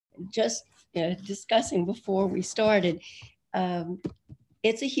just discussing before we started,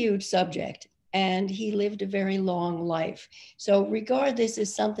 it's a huge subject, and he lived a very long life. So regard this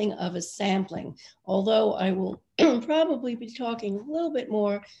as something of a sampling, although I will probably be talking a little bit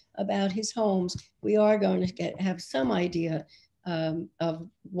more about his homes. We are going to have some idea of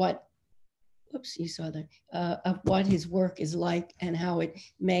what, oops, you saw that, of what his work is like and how it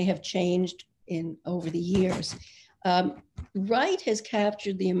may have changed over the years. Wright has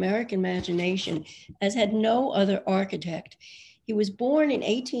captured the American imagination as had no other architect. He was born in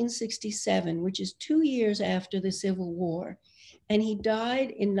 1867, which is 2 years after the Civil War, and he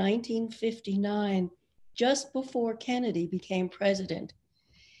died in 1959, just before Kennedy became president.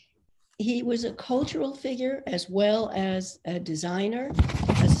 He was a cultural figure as well as a designer,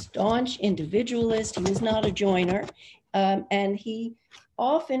 a staunch individualist. He was not a joiner, and he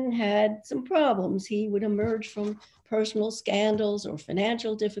often had some problems. He would emerge from personal scandals or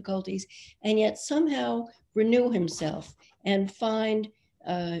financial difficulties, and yet somehow renew himself and find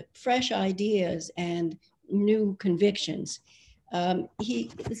fresh ideas and new convictions.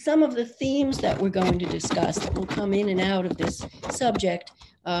 Some of the themes that we're going to discuss that will come in and out of this subject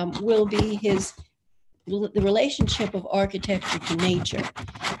will be the relationship of architecture to nature.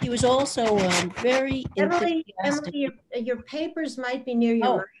 He was also very Emily, your papers might be near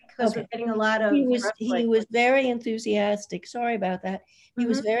your mic because we're getting a lot of. He was very enthusiastic. Sorry about that. He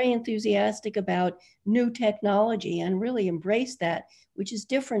was very enthusiastic about new technology and really embraced that, which is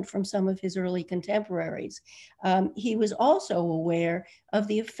different from some of his early contemporaries. He was also aware of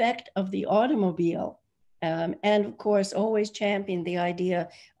the effect of the automobile. And of course, always championed the idea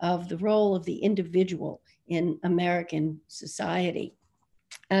of the role of the individual in American society.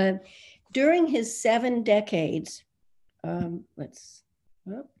 During his 7 decades, I'm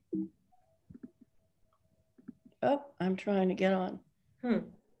trying to get on.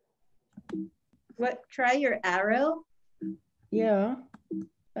 What, try your arrow? Yeah,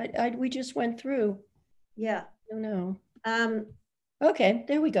 we just went through. Yeah. I don't know. Okay,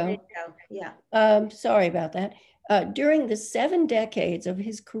 there we go. There you go. Yeah. Sorry about that. During the 7 decades of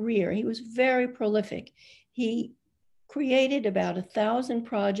his career, he was very prolific. He created about 1,000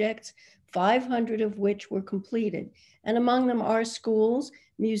 projects, 500 of which were completed. And among them are schools,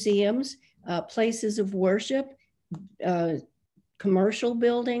 museums, places of worship, commercial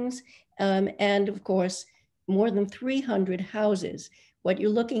buildings, and of course, more than 300 houses. What you're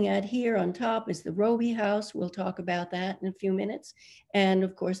looking at here on top is the Roby House. We'll talk about that in a few minutes. And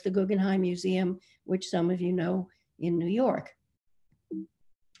of course, the Guggenheim Museum, which some of you know in New York.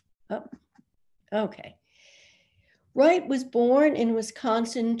 Oh, okay. Wright was born in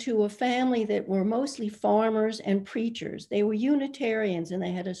Wisconsin to a family that were mostly farmers and preachers. They were Unitarians, and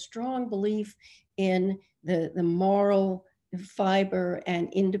they had a strong belief in the moral fiber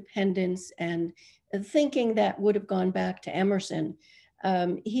and independence and thinking that would have gone back to Emerson.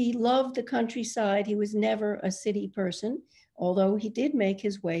 He loved the countryside. He was never a city person, although he did make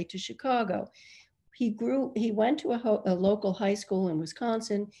his way to Chicago. He went to a local high school in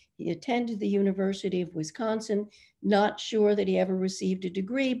Wisconsin. He attended the University of Wisconsin, not sure that he ever received a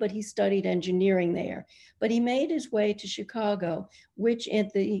degree, but he studied engineering there. But he made his way to Chicago, which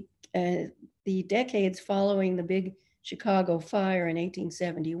at the decades following the big Chicago fire in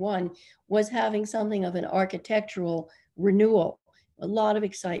 1871 was having something of an architectural renewal, a lot of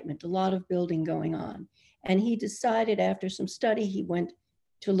excitement, a lot of building going on. And he decided after some study, he went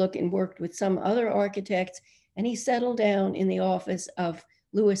to look and worked with some other architects, and he settled down in the office of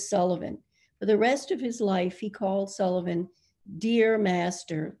Louis Sullivan. For the rest of his life, he called Sullivan Dear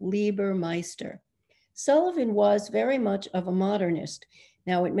Master, Lieber Meister. Sullivan was very much of a modernist.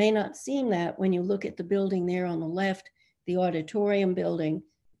 Now, it may not seem that when you look at the building there on the left, the auditorium building,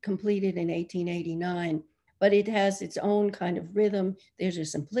 completed in 1889, but it has its own kind of rhythm. There's a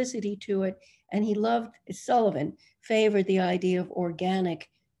simplicity to it. And Sullivan favored the idea of organic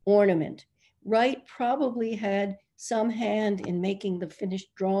ornament. Wright probably had some hand in making the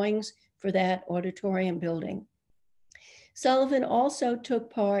finished drawings for that auditorium building. Sullivan also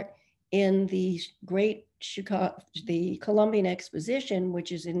took part in the great the Columbian Exposition,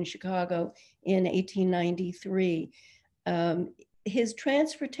 which is in Chicago in 1893. His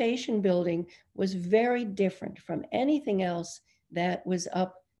transportation building was very different from anything else that was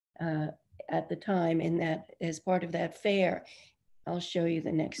up at the time in that as part of that fair. I'll show you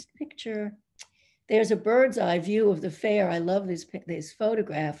the next picture. There's a bird's eye view of the fair. I love this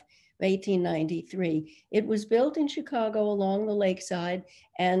photograph of 1893. It was built in Chicago along the lakeside,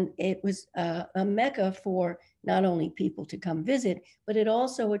 and it was a mecca for not only people to come visit, but it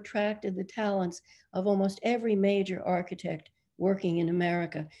also attracted the talents of almost every major architect working in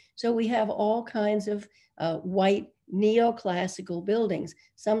America. So we have all kinds of white neoclassical buildings.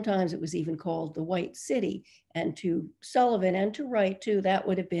 Sometimes it was even called the White City. And to Sullivan and to Wright too, that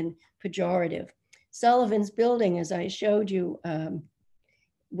would have been pejorative. Sullivan's building, as I showed you,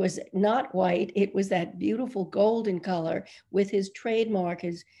 was not white. It was that beautiful golden color with his trademark,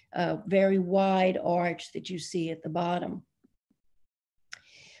 his very wide arch that you see at the bottom.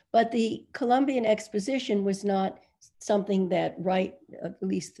 But the Columbian Exposition was not something that Wright, at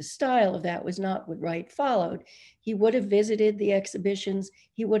least the style of that was not what Wright followed. He would have visited the exhibitions,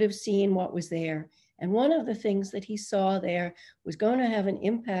 he would have seen what was there. And one of the things that he saw there was going to have an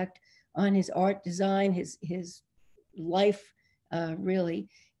impact on his art design, his life, really.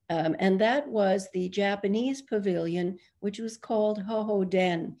 And that was the Japanese pavilion, which was called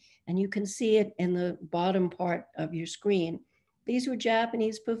Hohoden. And you can see it in the bottom part of your screen. These were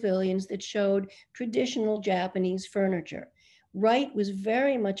Japanese pavilions that showed traditional Japanese furniture. Wright was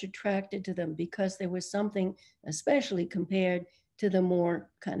very much attracted to them because there was something, especially compared to the more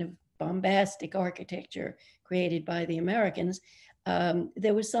kind of bombastic architecture created by the Americans,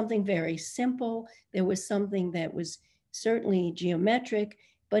 there was something very simple. There was something that was certainly geometric,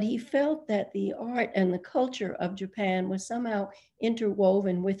 but he felt that the art and the culture of Japan was somehow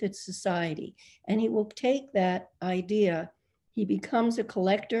interwoven with its society. And he will take that idea. He becomes a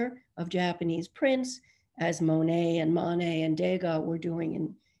collector of Japanese prints, as Monet and Degas were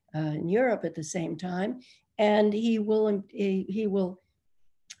doing in Europe at the same time. And he will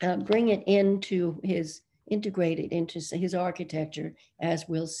bring it into integrate it into his architecture, as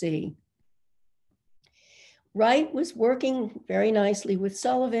we'll see. Wright was working very nicely with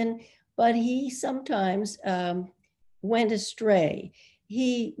Sullivan, but he sometimes went astray.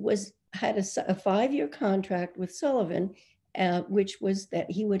 He had a 5-year contract with Sullivan, which was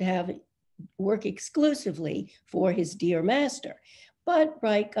that he would have work exclusively for his dear master. But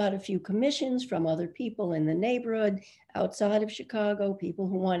Wright got a few commissions from other people in the neighborhood outside of Chicago, people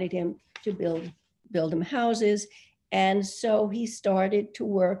who wanted him to build him houses. And so he started to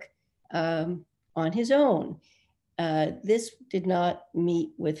work on his own. This did not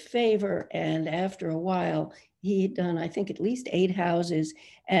meet with favor, and after a while, he had done, I think, at least 8 houses,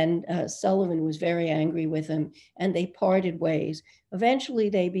 and Sullivan was very angry with him, and they parted ways. Eventually,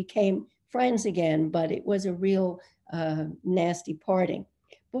 they became friends again, but it was a real nasty parting.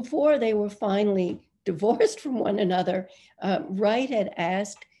 Before they were finally divorced from one another, Wright had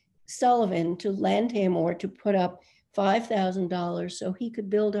asked Sullivan to lend him or to put up $5,000 so he could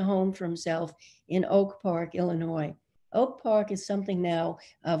build a home for himself in Oak Park, Illinois. Oak Park is something now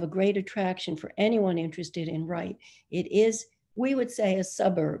of a great attraction for anyone interested in Wright. It is, we would say, a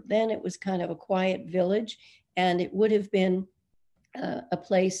suburb. Then it was kind of a quiet village, and it would have been a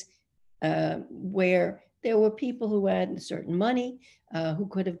place where there were people who had certain money, who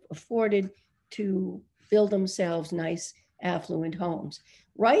could have afforded to build themselves nice, affluent homes.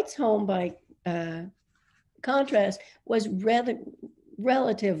 Wright's home, by contrast, was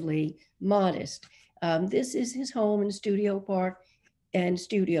relatively modest. This is his home in studio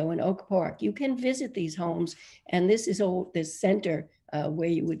in Oak Park. You can visit these homes, and this is this center where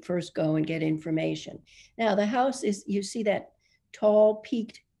you would first go and get information. Now, the house is, you see that tall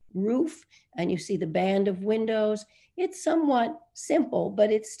peaked roof, and you see the band of windows. It's somewhat simple, but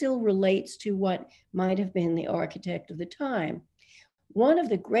it still relates to what might have been the architect of the time. One of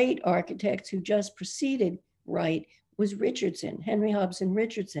the great architects who just preceded Wright was Richardson, Henry Hobson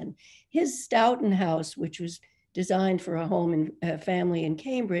Richardson. His Stoughton house, which was designed for a home and family in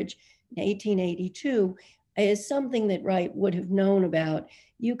Cambridge in 1882, is something that Wright would have known about.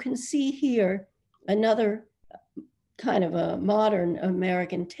 You can see here another kind of a modern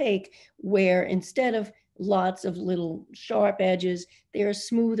American take, where instead of lots of little sharp edges, there are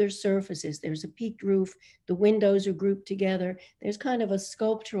smoother surfaces. There's a peaked roof, the windows are grouped together. There's kind of a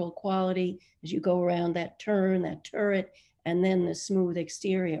sculptural quality as you go around that turn, that turret, and then the smooth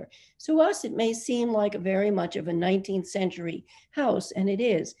exterior. To us, it may seem like very much of a 19th century house, and it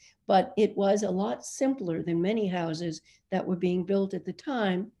is, but it was a lot simpler than many houses that were being built at the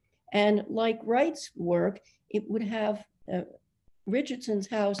time. And like Wright's work, it would have, Richardson's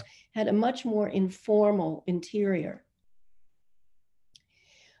house had a much more informal interior.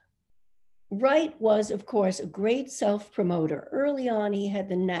 Wright was, of course, a great self-promoter. Early on, he had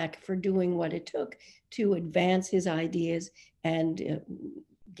the knack for doing what it took to advance his ideas and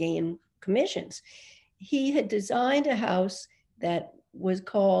gain commissions. He had designed a house that was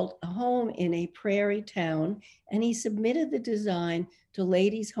called A Home in a Prairie Town, and he submitted the design to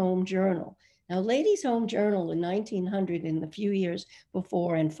Ladies' Home Journal. Now, Ladies' Home Journal in 1900, in the few years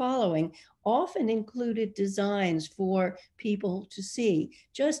before and following, often included designs for people to see,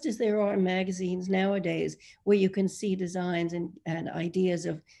 just as there are magazines nowadays where you can see designs and ideas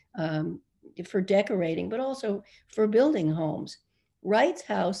of for decorating, but also for building homes. Wright's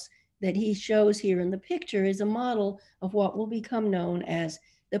house that he shows here in the picture is a model of what will become known as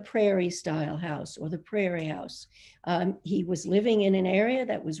the prairie style house or the prairie house. He was living in an area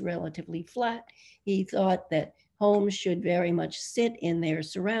that was relatively flat. He thought that homes should very much sit in their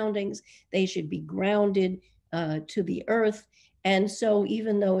surroundings. They should be grounded to the earth. And so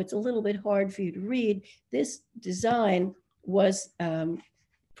even though it's a little bit hard for you to read, this design was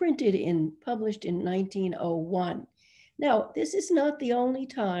published in 1901. Now, this is not the only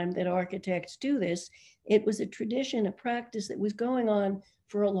time that architects do this. It was a tradition, a practice that was going on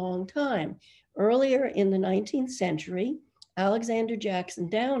for a long time. Earlier in the 19th century, Alexander Jackson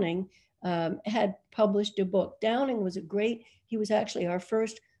Downing had published a book. Downing was he was actually our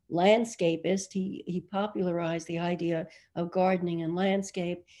first landscapist. He popularized the idea of gardening and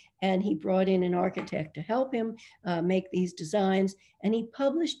landscape, and he brought in an architect to help him make these designs. And he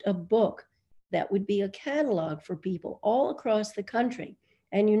published a book that would be a catalog for people all across the country.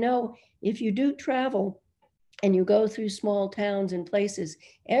 And you know, if you do travel and you go through small towns and places,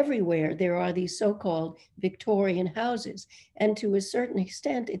 everywhere there are these so-called Victorian houses. And to a certain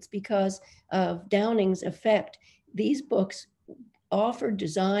extent, it's because of Downing's effect. These books offered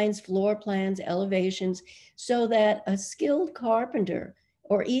designs, floor plans, elevations, so that a skilled carpenter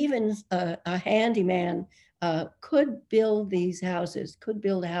or even a handyman could build these houses, could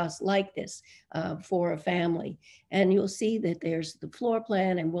build a house like this for a family. And you'll see that there's the floor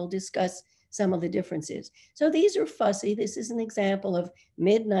plan, and we'll discuss some of the differences. So these are fussy. This is an example of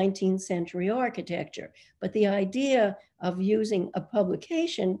mid-19th century architecture. But the idea of using a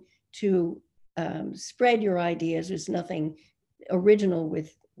publication to spread your ideas is nothing original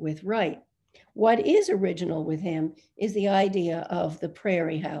with Wright. What is original with him is the idea of the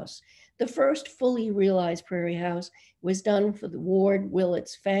prairie house. The first fully realized prairie house was done for the Ward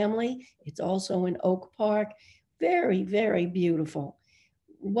Willets family. It's also in Oak Park. Very, very beautiful.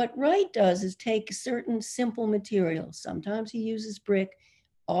 What Wright does is take certain simple materials. Sometimes he uses brick.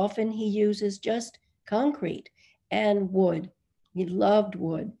 Often he uses just concrete and wood. He loved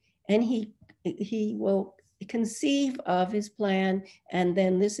wood. And he will conceive of his plan, and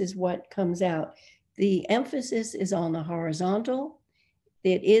then this is what comes out. The emphasis is on the horizontal.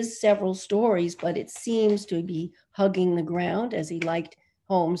 It is several stories, but it seems to be hugging the ground, as he liked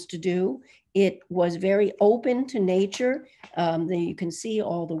homes to do. It was very open to nature. You can see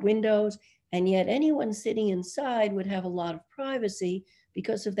all the windows, and yet anyone sitting inside would have a lot of privacy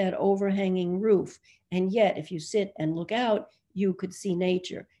because of that overhanging roof. And yet, if you sit and look out, you could see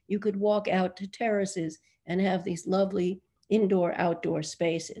nature. You could walk out to terraces and have these lovely indoor-outdoor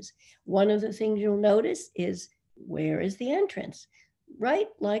spaces. One of the things you'll notice is, where is the entrance? Wright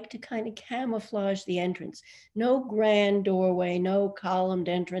liked to kind of camouflage the entrance. No grand doorway, no columned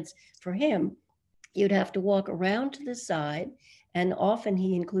entrance for him. You'd have to walk around to the side, and often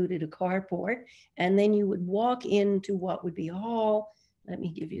he included a carport, and then you would walk into what would be a hall. Let me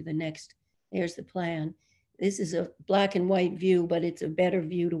give you the next. There's the plan. This is a black and white view, but it's a better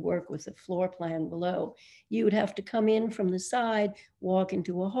view to work with the floor plan below. You would have to come in from the side, walk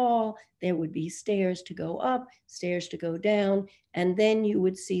into a hall. There would be stairs to go up, stairs to go down, and then you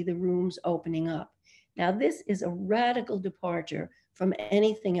would see the rooms opening up. Now, this is a radical departure from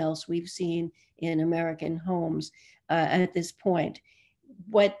anything else we've seen in American homes at this point.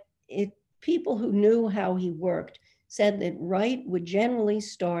 People who knew how he worked said that Wright would generally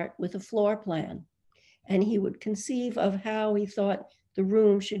start with a floor plan, and he would conceive of how he thought the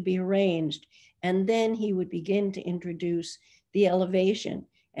room should be arranged. And then he would begin to introduce the elevation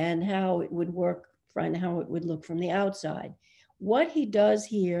and how it would work and how it would look from the outside. What he does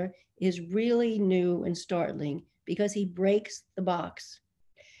here is really new and startling because he breaks the box.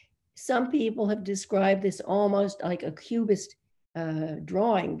 Some people have described this almost like a cubist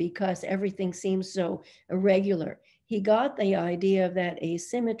drawing because everything seems so irregular. He got the idea of that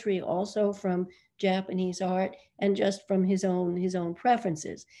asymmetry also from Japanese art and just from his own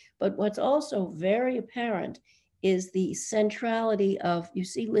preferences. But what's also very apparent is the centrality of, you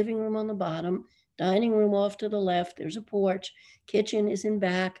see living room on the bottom, dining room off to the left, there's a porch, kitchen is in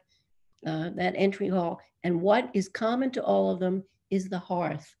back, that entry hall. And what is common to all of them is the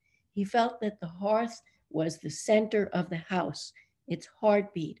hearth. He felt that the hearth was the center of the house, its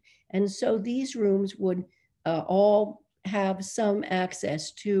heartbeat. And so these rooms would all have some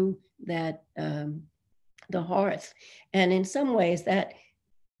access to that, the hearth. And in some ways that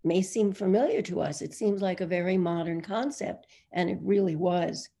may seem familiar to us. It seems like a very modern concept, and it really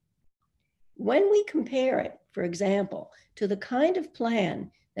was. When we compare it, for example, to the kind of plan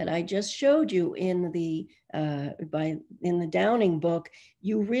that I just showed you in the Downing book,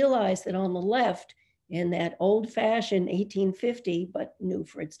 you realize that on the left, in that old-fashioned 1850, but new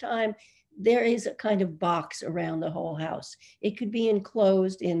for its time, there is a kind of box around the whole house. It could be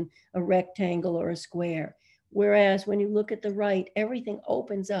enclosed in a rectangle or a square. Whereas when you look at the right, everything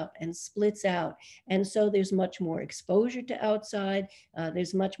opens up and splits out. And so there's much more exposure to outside.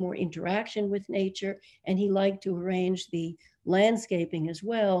 There's much more interaction with nature. And he liked to arrange the landscaping as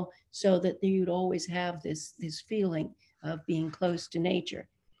well so that you'd always have this feeling of being close to nature.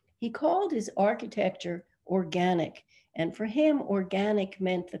 He called his architecture organic. And for him, organic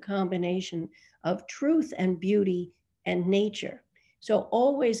meant the combination of truth and beauty and nature. So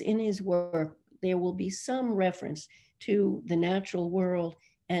always in his work, there will be some reference to the natural world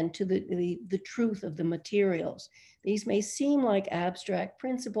and to the truth of the materials. These may seem like abstract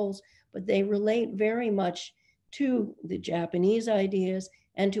principles, but they relate very much to the Japanese ideas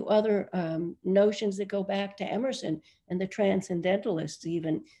and to other notions that go back to Emerson and the transcendentalists,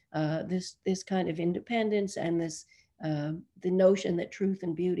 even this kind of independence and the notion that truth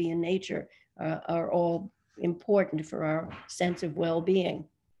and beauty and nature are all important for our sense of well-being.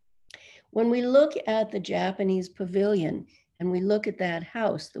 When we look at the Japanese pavilion and we look at that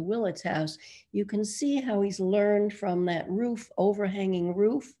house, the Willits house, you can see how he's learned from that roof, overhanging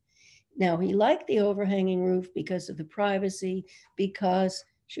roof. Now, he liked the overhanging roof because of the privacy, because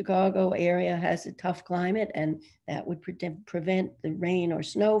Chicago area has a tough climate and that would prevent the rain or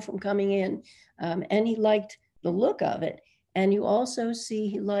snow from coming in. And he liked the look of it. And you also see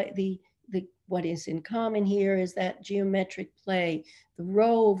he liked what is in common here is that geometric play, the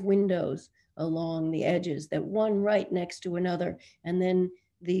row of windows along the edges, that one right next to another, and then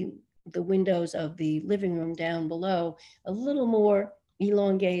the windows of the living room down below, a little more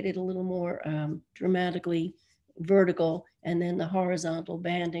elongated, a little more dramatically vertical, and then the horizontal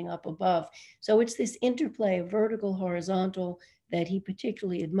banding up above. So it's this interplay of vertical, horizontal that he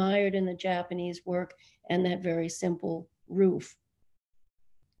particularly admired in the Japanese work, and that very simple roof.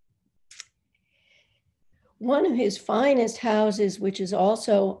 One of his finest houses, which is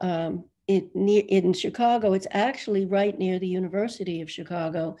also in Chicago, it's actually right near the University of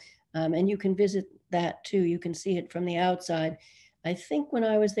Chicago, and you can visit that too. You can see it from the outside. I think when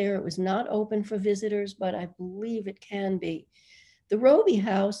I was there, it was not open for visitors, but I believe it can be. The Roby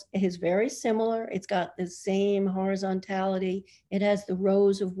House is very similar. It's got the same horizontality. It has the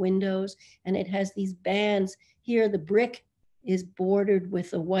rows of windows, and it has these bands. Here, the brick is bordered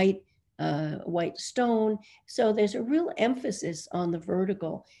with a white stone. So there's a real emphasis on the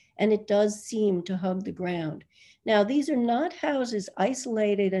vertical, and it does seem to hug the ground. Now, these are not houses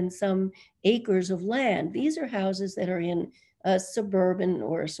isolated in some acres of land. These are houses that are in a suburban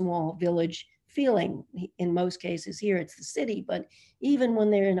or a small village feeling. In most cases here, it's the city, but even when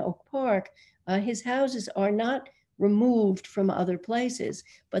they're in Oak Park, his houses are not removed from other places,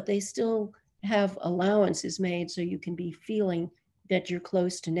 but they still have allowances made so you can be feeling that you're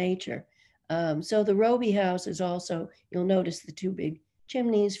close to nature. So the Roby house is also, you'll notice the two big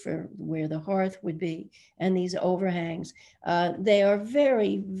chimneys for where the hearth would be, and these overhangs. They are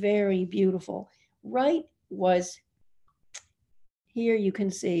very, very beautiful. Wright was, here you can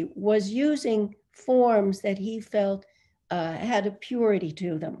see, was using forms that he felt had a purity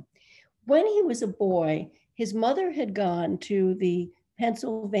to them. When he was a boy, his mother had gone to the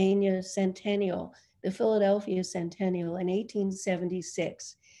Pennsylvania Centennial, the Philadelphia Centennial in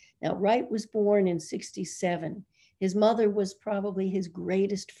 1876. Now, Wright was born in 67. His mother was probably his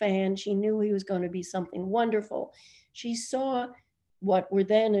greatest fan. She knew he was going to be something wonderful. She saw what were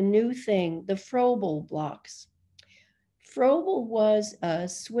then a new thing, the Froebel blocks. Froebel was a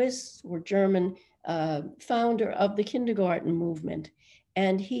Swiss or German founder of the kindergarten movement,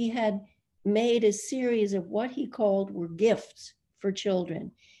 and he had made a series of what he called were gifts for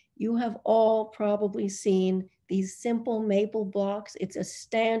children. You have all probably seen these simple maple blocks. It's a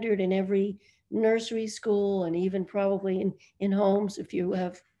standard in every nursery school and even probably in homes if you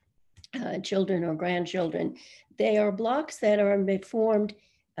have children or grandchildren. They are blocks that are formed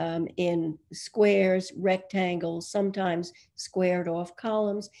in squares, rectangles, sometimes squared off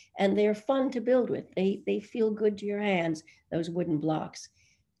columns, and they're fun to build with. They feel good to your hands, those wooden blocks.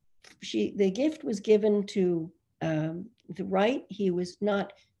 The gift was given to the Wright. He was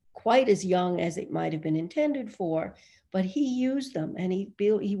not quite as young as it might have been intended for, but he used them, and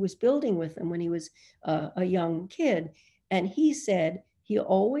he was building with them when he was a young kid. And he said he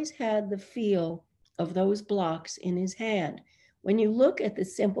always had the feel of those blocks in his hand. When you look at the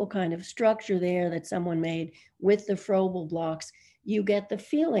simple kind of structure there that someone made with the Froebel blocks, you get the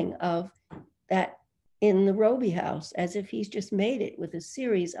feeling of that in the Roby house, as if he's just made it with a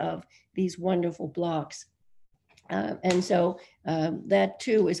series of these wonderful blocks. And so that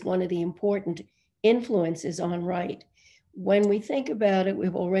too is one of the important influences on Wright. When we think about it,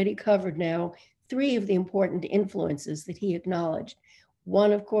 we've already covered now 3 of the important influences that he acknowledged.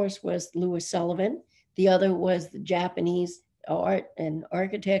 One, of course, was Louis Sullivan. The other was the Japanese art and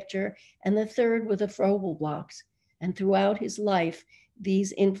architecture. And the third were the Froebel blocks. And throughout his life,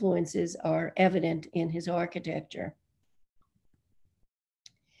 these influences are evident in his architecture.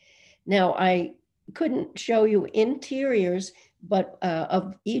 Now, I couldn't show you interiors, but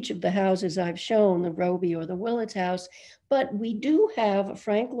of each of the houses I've shown, the Roby or the Willits house, but we do have a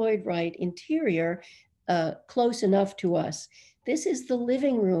Frank Lloyd Wright interior close enough to us. This is the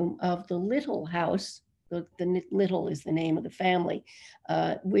living room of the Little house. The Little is the name of the family,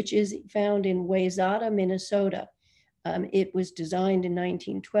 which is found in Wayzata, Minnesota. It was designed in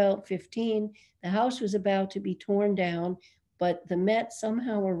 1912-15. The house was about to be torn down, but the Met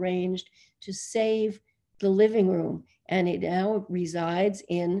somehow arranged to save the living room, and it now resides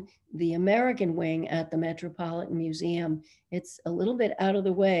in the American wing at the Metropolitan Museum. It's a little bit out of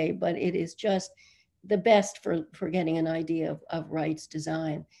the way, but it is just the best for getting an idea of Wright's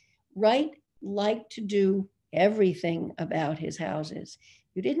design. Wright liked to do everything about his houses.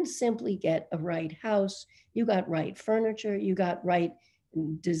 You didn't simply get a Wright house, you got Wright furniture, you got Wright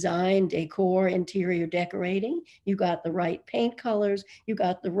design, decor, interior decorating, you got the right paint colors, you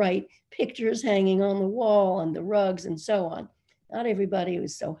got the right pictures hanging on the wall and the rugs and so on. Not everybody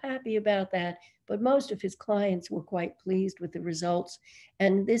was so happy about that, but most of his clients were quite pleased with the results.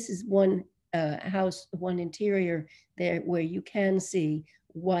 And this is one house, one interior there where you can see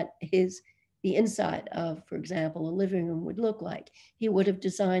what the inside of, for example, a living room would look like. He would have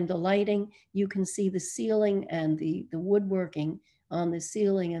designed the lighting. You can see the ceiling and the woodworking on the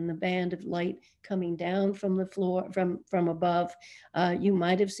ceiling and the band of light coming down from the floor, from above. You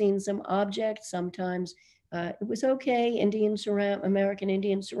might have seen some objects. Sometimes it was okay, American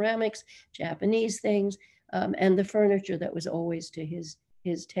Indian ceramics, Japanese things, and the furniture that was always to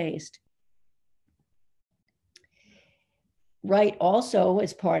his taste. Wright also,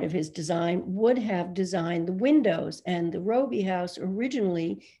 as part of his design, would have designed the windows, and the Roby house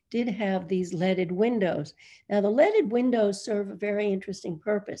originally did have these leaded windows. Now, the leaded windows serve a very interesting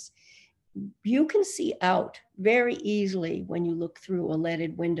purpose. You can see out very easily when you look through a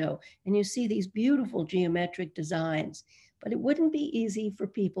leaded window, and you see these beautiful geometric designs, but it wouldn't be easy for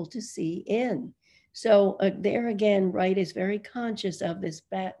people to see in. So there again, Wright is very conscious of this,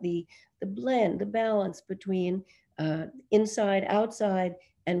 the blend, the balance between inside, outside,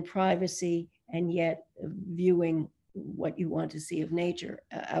 and privacy, and yet viewing what you want to see of nature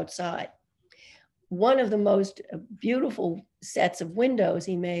outside. One of the most beautiful sets of windows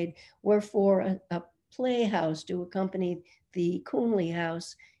he made were for a playhouse to accompany the Coonley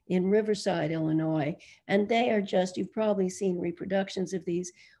House in Riverside, Illinois. And they are just, you've probably seen reproductions of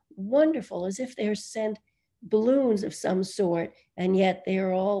these, wonderful, as if they're sent balloons of some sort, and yet they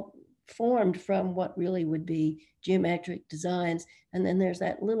are all formed from what really would be geometric designs. And then there's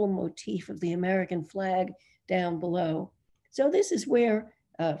that little motif of the American flag down below. So this is where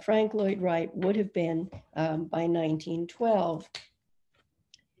Frank Lloyd Wright would have been by 1912.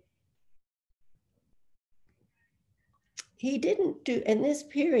 He didn't do, in this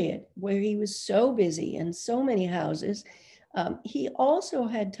period where he was so busy and so many houses, he also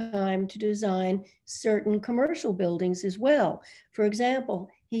had time to design certain commercial buildings as well. For example,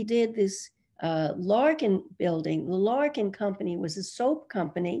 he did this Larkin building. The Larkin Company was a soap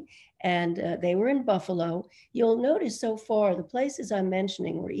company, and they were in Buffalo. You'll notice so far the places I'm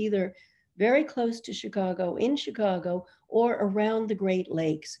mentioning were either very close to Chicago, in Chicago, or around the Great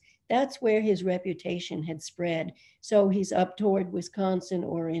Lakes. That's where his reputation had spread. So he's up toward Wisconsin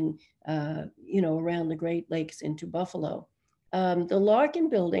or in, around the Great Lakes into Buffalo. The Larkin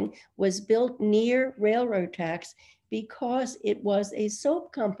building was built near railroad tracks because it was a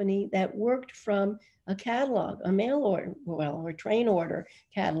soap company that worked from a catalog, a mail order, or train order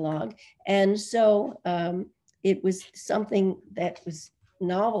catalog. And so it was something that was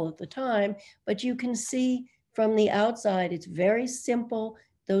novel at the time, but you can see from the outside, it's very simple.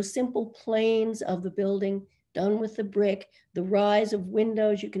 Those simple planes of the building done with the brick, the rise of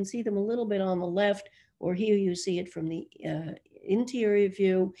windows, you can see them a little bit on the left, or here you see it from the interior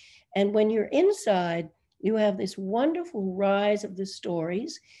view. And when you're inside, you have this wonderful rise of the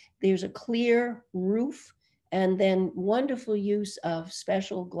stories. There's a clear roof, and then wonderful use of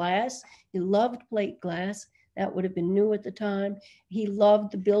special glass. He loved plate glass. That would have been new at the time. He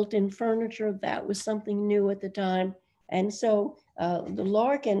loved the built-in furniture. That was something new at the time. And so the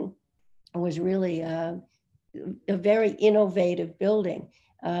Larkin was really a very innovative building.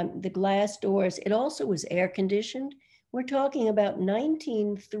 The glass doors, it also was air conditioned. We're talking about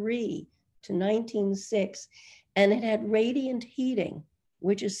 1903 to 1906, and it had radiant heating,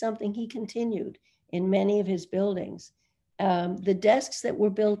 which is something he continued in many of his buildings. The desks that were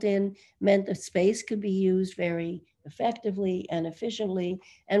built in meant the space could be used very effectively and efficiently,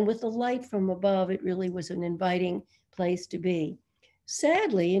 and with the light from above, it really was an inviting place to be.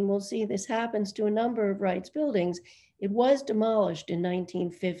 Sadly, and we'll see this happens to a number of Wright's buildings, it was demolished in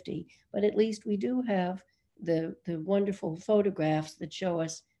 1950, but at least we do have the wonderful photographs that show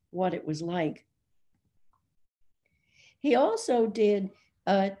us what it was like. He also did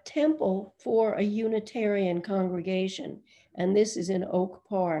a temple for a Unitarian congregation, and this is in Oak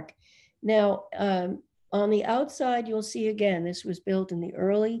Park. Now, on the outside, you'll see again, this was built in the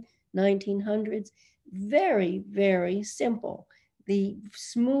early 1900s. Very, very simple. The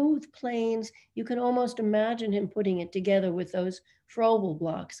smooth planes, you can almost imagine him putting it together with those Froebel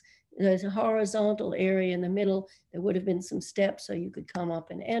blocks. There's a horizontal area in the middle. There would have been some steps so you could come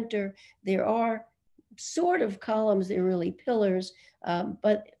up and enter. There are sort of columns, they're really pillars,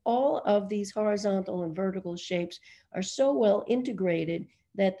 but all of these horizontal and vertical shapes are so well integrated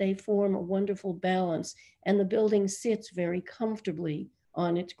that they form a wonderful balance, and the building sits very comfortably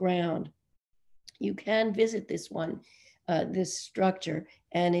on its ground. You can visit this one, this structure,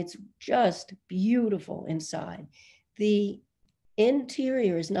 and it's just beautiful inside. The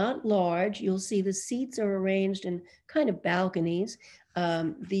interior is not large. You'll see the seats are arranged in kind of balconies.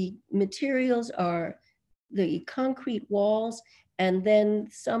 The materials are the concrete walls, and then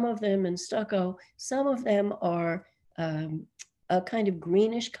some of them in stucco, some of them are a kind of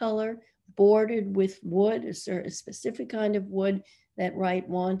greenish color bordered with wood, a specific kind of wood that Wright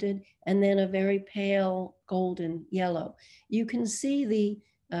wanted, and then a very pale golden yellow. You can see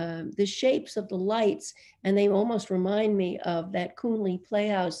the shapes of the lights, and they almost remind me of that Coonley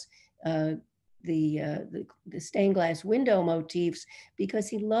Playhouse, the stained glass window motifs, because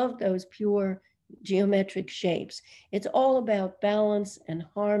he loved those pure geometric shapes. It's all about balance and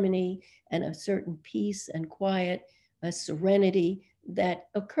harmony and a certain peace and quiet, a serenity that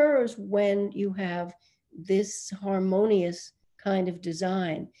occurs when you have this harmonious kind of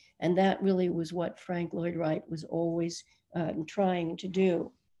design. And that really was what Frank Lloyd Wright was always trying to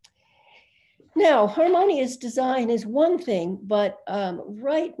do. Now, harmonious design is one thing, but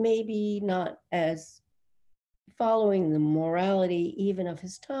Wright maybe not as following the morality even of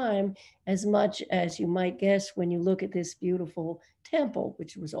his time as much as you might guess when you look at this beautiful temple,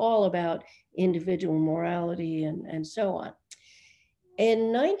 which was all about individual morality and so on.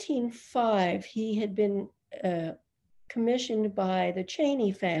 In 1905, he had been commissioned by the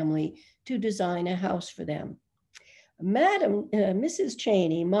Cheney family to design a house for them. Mrs.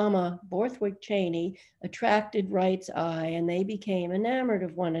 Cheney, Mama Borthwick Cheney, attracted Wright's eye, and they became enamored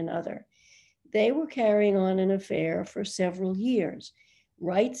of one another. They were carrying on an affair for several years.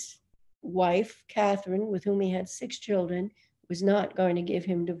 Wright's wife, Catherine, with whom he had 6 children, was not going to give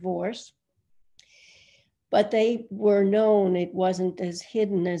him divorce. But they were known, it wasn't as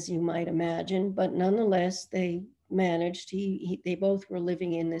hidden as you might imagine, but nonetheless, they managed, they both were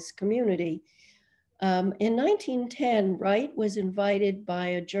living in this community. In 1910, Wright was invited by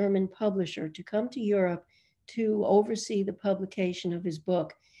a German publisher to come to Europe to oversee the publication of his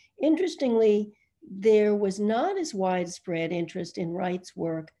book. Interestingly, there was not as widespread interest in Wright's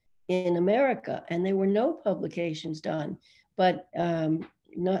work in America, and there were no publications done, but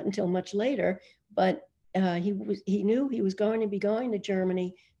not until much later. But he knew he was going to be going to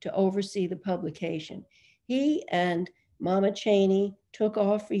Germany to oversee the publication. He and Mama Cheney took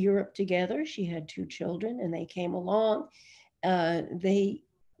off for Europe together. She had 2 children, and they came along.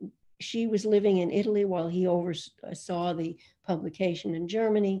 She was living in Italy while he oversaw the publication in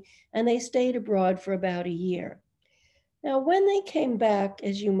Germany, and they stayed abroad for about a year. Now, when they came back,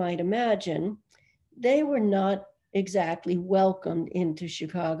 as you might imagine, they were not exactly welcomed into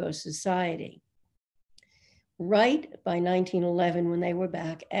Chicago society. Wright, by 1911, when they were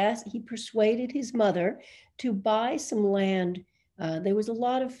back, he persuaded his mother to buy some land. There was a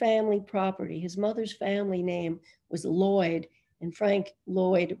lot of family property. His mother's family name was Lloyd, and Frank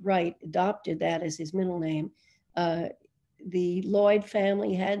Lloyd Wright adopted that as his middle name. The Lloyd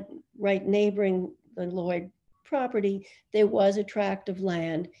family had, right neighboring the Lloyd property, there was a tract of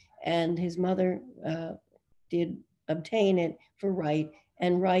land, and his mother did obtain it for Wright,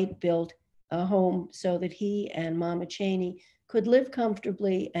 and Wright built a home so that he and Mama Cheney could live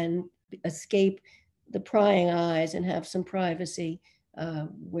comfortably and escape the prying eyes and have some privacy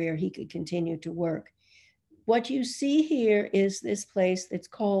where he could continue to work. What you see here is this place that's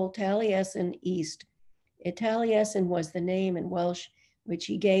called Taliesin East. Taliesin was the name in Welsh which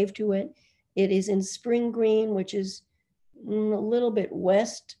he gave to it. It is in Spring Green, which is a little bit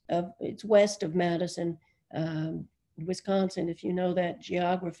west of, it's west of Madison, Wisconsin, if you know that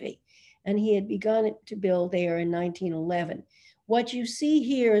geography. And he had begun to build there in 1911. What you see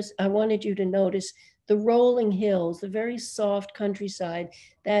here is, I wanted you to notice the rolling hills, the very soft countryside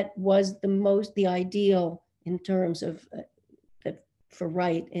that was the ideal in terms of for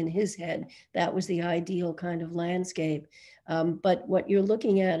Wright in his head, that was the ideal kind of landscape. But what you're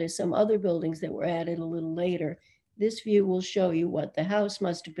looking at is some other buildings that were added a little later. This view will show you what the house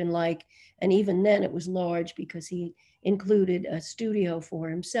must have been like. And even then it was large because he included a studio for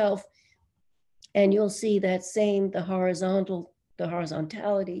himself. And you'll see that same, the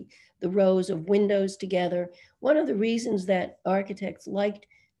horizontality, the rows of windows together. One of the reasons that architects liked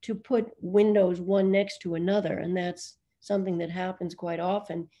to put windows one next to another, and that's something that happens quite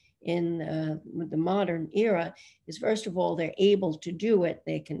often in the modern era, is first of all, they're able to do it.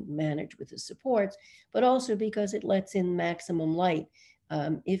 They can manage with the supports, but also because it lets in maximum light.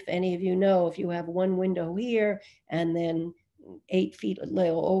 If any of you know, if you have one window here and then 8 feet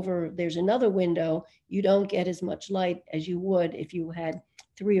over, there's another window, you don't get as much light as you would if you had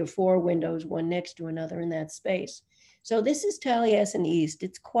 3 or 4 windows, one next to another in that space. So this is Taliesin East.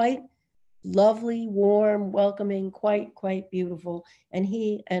 It's quite lovely, warm, welcoming, quite beautiful. And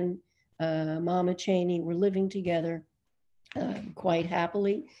he and Mama Cheney were living together quite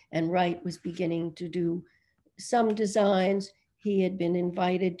happily. And Wright was beginning to do some designs. He had been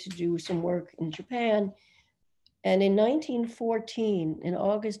invited to do some work in Japan. And in 1914, in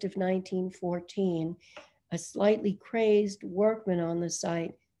August of 1914, a slightly crazed workman on the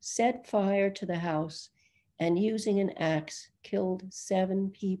site set fire to the house and using an axe killed 7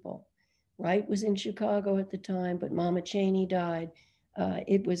 people. Wright was in Chicago at the time, but Mama Cheney died.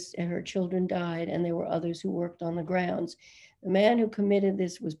 Her children died, and there were others who worked on the grounds. The man who committed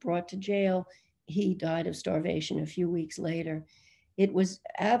this was brought to jail. He died of starvation a few weeks later. It was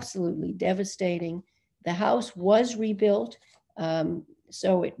absolutely devastating. The house was rebuilt.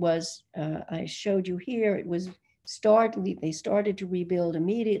 So it was, I showed you here, it was they started to rebuild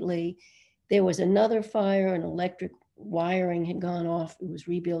immediately. There was another fire, an electric wiring had gone off. It was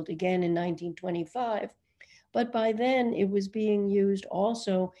rebuilt again in 1925. But by then it was being used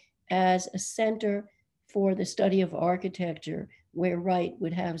also as a center for the study of architecture, where Wright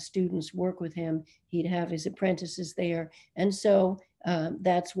would have students work with him. He'd have his apprentices there. And so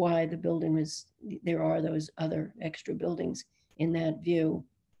that's why the building was, there are those other extra buildings in that view.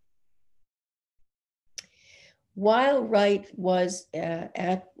 While Wright was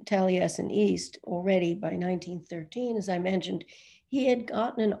at Taliesin East already by 1913, as I mentioned, he had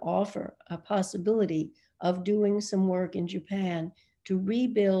gotten an offer, a possibility of doing some work in Japan to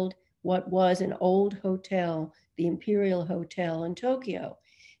rebuild what was an old hotel, the Imperial Hotel in Tokyo.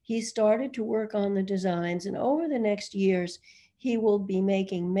 He started to work on the designs, and over the next years, he will be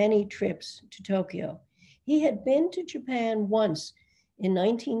making many trips to Tokyo. He had been to Japan once in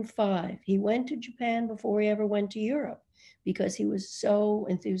 1905. He went to Japan before he ever went to Europe because he was so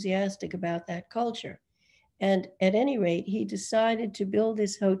enthusiastic about that culture. And at any rate, he decided to build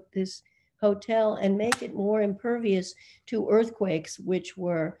this hotel and make it more impervious to earthquakes, which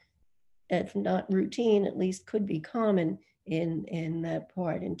were, if not routine, at least could be common in that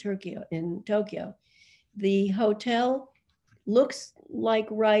part in Tokyo. The hotel looks like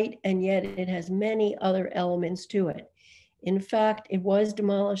Wright, and yet it has many other elements to it. In fact, it was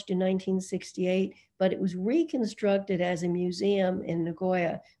demolished in 1968, but it was reconstructed as a museum in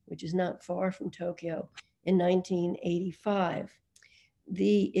Nagoya, which is not far from Tokyo, in 1985.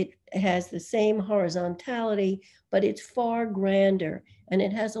 It has the same horizontality, but it's far grander, and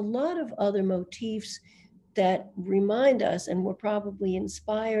it has a lot of other motifs that remind us, and were probably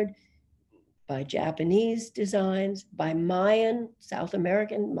inspired by Japanese designs, by South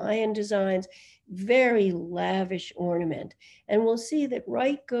American Mayan designs, very lavish ornament. And we'll see that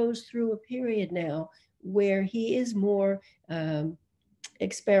Wright goes through a period now where he is more,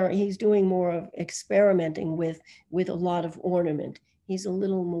 he's doing more of experimenting with a lot of ornament. He's a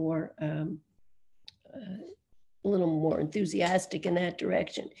little more enthusiastic in that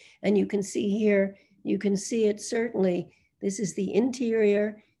direction. And you can see here, you can see it certainly. This is the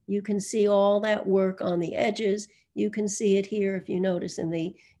interior. You can see all that work on the edges. You can see it here, if you notice, in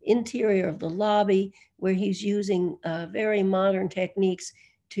the interior of the lobby, where he's using very modern techniques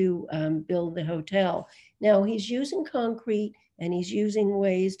to build the hotel. Now, he's using concrete and he's using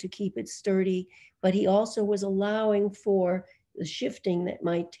ways to keep it sturdy, but he also was allowing for the shifting that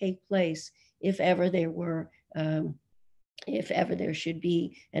might take place if ever there should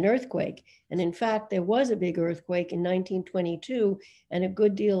be an earthquake. And in fact, there was a big earthquake in 1922, and a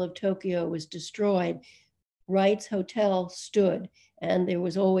good deal of Tokyo was destroyed. Wright's hotel stood, and there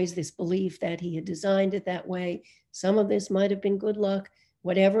was always this belief that he had designed it that way. Some of this might have been good luck.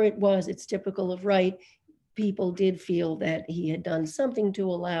 Whatever it was, it's typical of Wright. People did feel that he had done something to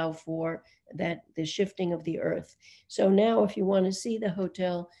allow for that, the shifting of the earth. So now if you want to see the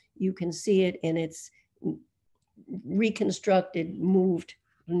hotel, you can see it in its reconstructed, moved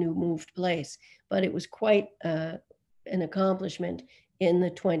place. But it was quite an accomplishment in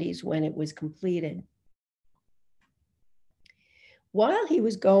the 20s when it was completed. While he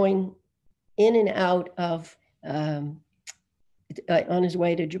was going in and out of on his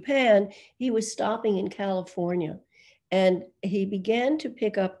way to Japan, he was stopping in California, and he began to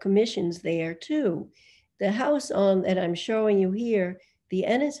pick up commissions there too. The house that I'm showing you here, the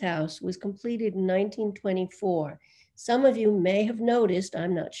Ennis House, was completed in 1924. Some of you may have noticed,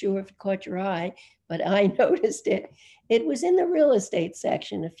 I'm not sure if it caught your eye, but I noticed it. It was in the real estate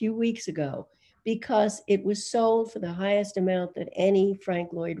section a few weeks ago because it was sold for the highest amount that any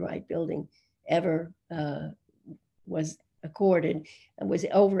Frank Lloyd Wright building ever was accorded, and was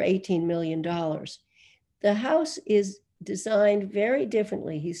over $18 million. The house is designed very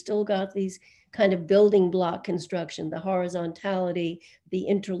differently. He's still got these kind of building block construction, the horizontality, the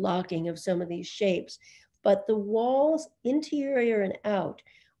interlocking of some of these shapes, but the walls, interior and out,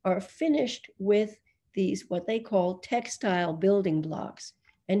 are finished with these, what they call textile building blocks.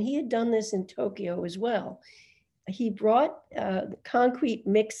 And he had done this in Tokyo as well. He brought concrete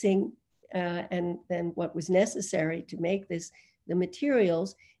mixing and what was necessary to make this, the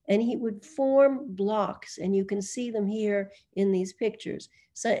materials, and he would form blocks, and you can see them here in these pictures.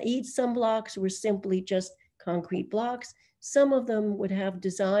 So some blocks were simply just concrete blocks. Some of them would have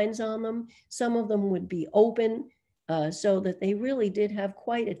designs on them. Some of them would be open, so that they really did have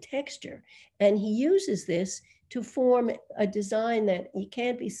quite a texture. And he uses this to form a design that he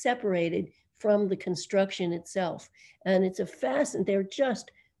can't be separated from the construction itself. And it's they're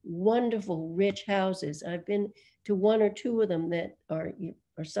just wonderful, rich houses. I've been to one or two of them that are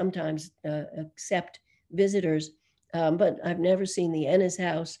sometimes accept visitors, but I've never seen the Ennis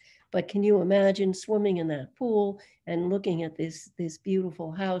House. But can you imagine swimming in that pool and looking at this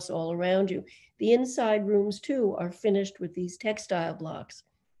beautiful house all around you? The inside rooms too are finished with these textile blocks.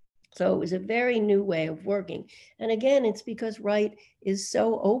 So it was a very new way of working. And again, it's because Wright is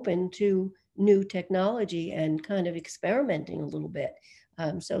so open to new technology and kind of experimenting a little bit.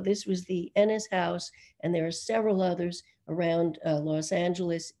 So this was the Ennis House, and there are several others around Los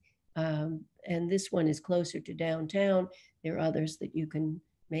Angeles. And this one is closer to downtown. There are others that you can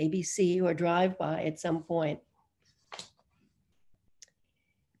maybe see or drive by at some point.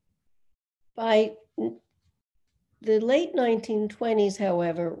 By the late 1920s,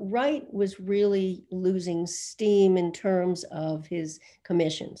 however, Wright was really losing steam in terms of his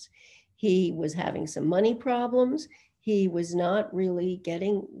commissions. He was having some money problems. He was not really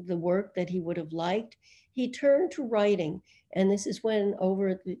getting the work that he would have liked. He turned to writing, and this is when,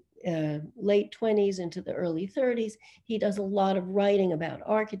 over the late 20s into the early 30s, he does a lot of writing about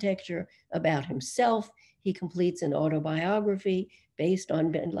architecture, about himself. He completes an autobiography based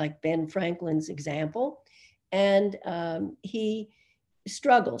on Ben Franklin's example, and he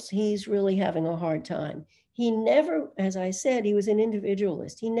struggles. He's really having a hard time. He never, as I said, he was an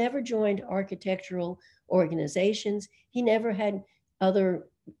individualist. He never joined architectural organizations. He never had other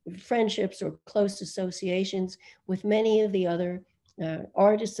friendships or close associations with many of the other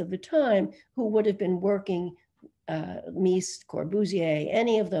artists of the time who would have been working, Mies, Corbusier,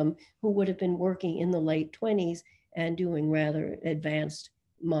 any of them who would have been working in the late 20s and doing rather advanced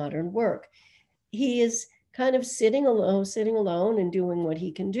modern work. He is kind of sitting alone and doing what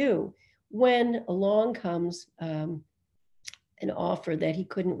he can do, when along comes an offer that he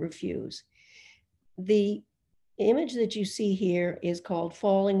couldn't refuse. The image that you see here is called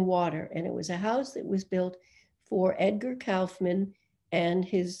Falling Water, and it was a house that was built for Edgar Kaufman and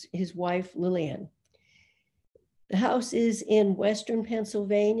his wife Lillian. The house is in Western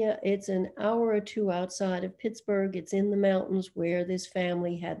Pennsylvania. It's an hour or two outside of Pittsburgh. It's in the mountains where this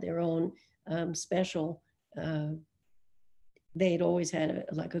family had their own special, they'd always had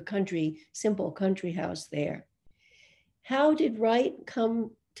a simple country house there. How did Wright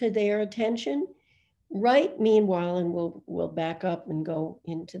come to their attention? Wright, meanwhile, and we'll back up and go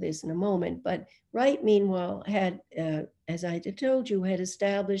into this in a moment, but Wright, meanwhile, had, as I told you, had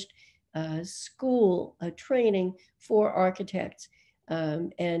established school, a training for architects.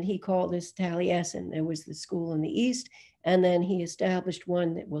 And he called this Taliesin. There was the school in the East, and then he established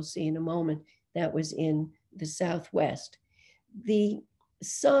one that we'll see in a moment that was in the Southwest. The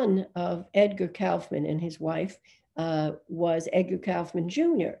son of Edgar Kaufman and his wife was Edgar Kaufman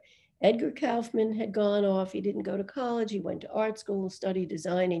Jr. Edgar Kaufman had gone off, he didn't go to college, he went to art school, studied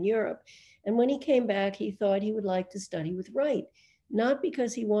design in Europe. And when he came back, he thought he would like to study with Wright, not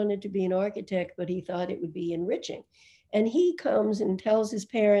because he wanted to be an architect, but he thought it would be enriching. And he comes and tells his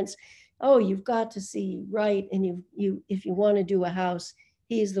parents, oh, you've got to see Wright, and if you want to do a house,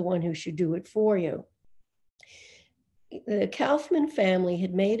 he's the one who should do it for you. The Kaufman family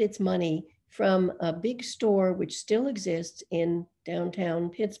had made its money from a big store which still exists in downtown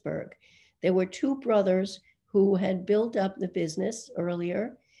Pittsburgh. There were two brothers who had built up the business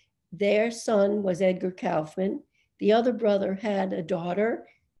earlier. Their son was Edgar Kaufman. The other brother had a daughter,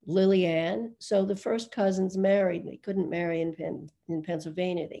 Lillian. So the first cousins married. They couldn't marry in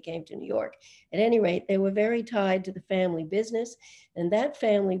Pennsylvania. They came to New York. At any rate, they were very tied to the family business. And that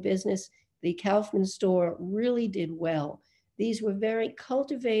family business, the Kaufman store, really did well. These were very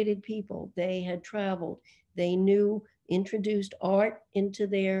cultivated people. They had traveled. They knew, introduced art into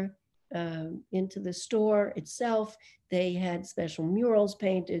the store itself. They had special murals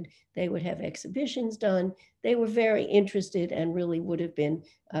painted. They would have exhibitions done. They were very interested and really would have been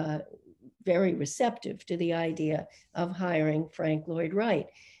very receptive to the idea of hiring Frank Lloyd Wright.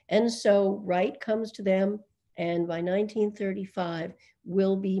 And so Wright comes to them, and by 1935,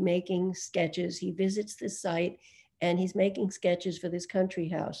 will be making sketches. He visits the site, and he's making sketches for this country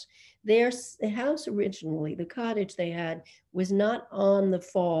house. The house originally, the cottage they had, was not on the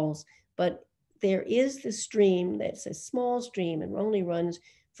falls, but there is the stream that's a small stream and only runs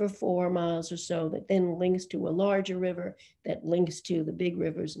for 4 miles or so, that then links to a larger river that links to the big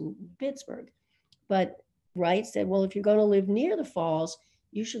rivers in Pittsburgh. But Wright said, well, if you're going to live near the falls,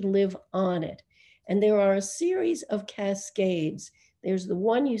 you should live on it. And there are a series of cascades. There's the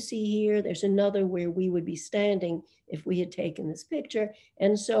one you see here. There's another where we would be standing if we had taken this picture,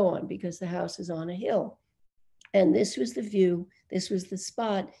 and so on, because the house is on a hill. And this was the view. This was the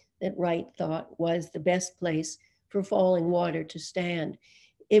spot that Wright thought was the best place for falling water to stand.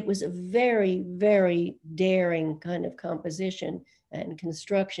 It was a very, very daring kind of composition and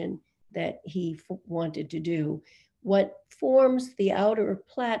construction that he wanted to do. What forms the outer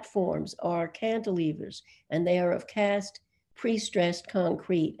platforms are cantilevers, and they are of cast pre-stressed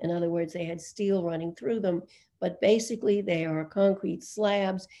concrete. In other words, they had steel running through them, but basically they are concrete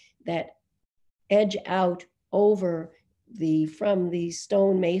slabs that edge out over from the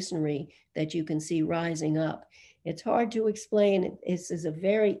stone masonry that you can see rising up. It's hard to explain.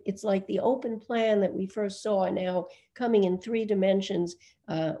 It's like the open plan that we first saw, now coming in 3 dimensions,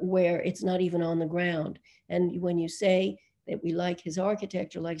 where it's not even on the ground. And when you say that his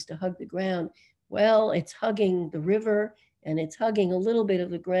architecture likes to hug the ground, well, it's hugging the river, and it's hugging a little bit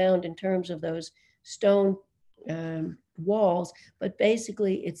of the ground in terms of those stone walls, but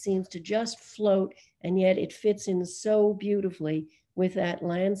basically it seems to just float, and yet it fits in so beautifully with that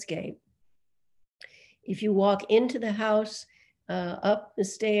landscape. If you walk into the house, up the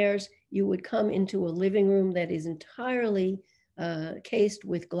stairs, you would come into a living room that is entirely cased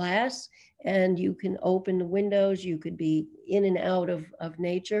with glass, and you can open the windows. You could be in and out of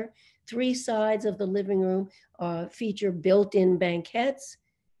nature. 3 sides of the living room feature built-in banquettes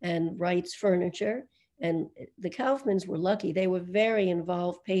and Wright's furniture. And the Kaufmans were lucky. They were very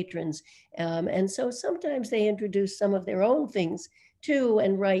involved patrons. And so sometimes they introduced some of their own things too,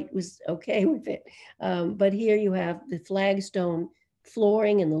 and Wright was okay with it. But here you have the flagstone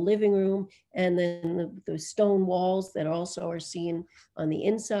flooring in the living room, and then the stone walls that also are seen on the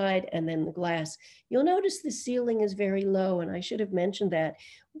inside, and then the glass. You'll notice the ceiling is very low, and I should have mentioned that.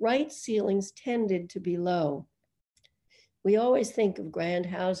 Wright's ceilings tended to be low. We always think of grand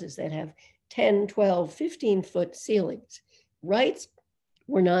houses that have 10, 12, 15-foot ceilings. Wright's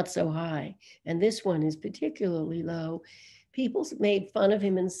were not so high, and this one is particularly low. People made fun of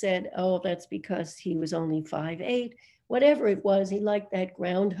him and said, oh, that's because he was only 5'8". Whatever it was, he liked that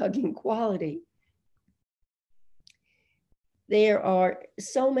ground-hugging quality. There are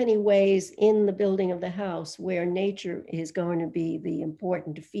so many ways in the building of the house where nature is going to be the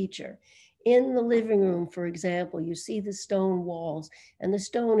important feature. In the living room, for example, you see the stone walls, and the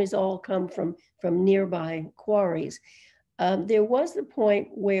stone is all come from nearby quarries. There was the point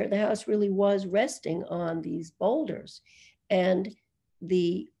where the house really was resting on these boulders. And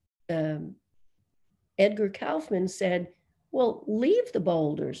the Edgar Kaufman said, well, leave the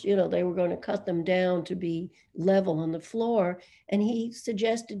boulders. You know, they were going to cut them down to be level on the floor. And he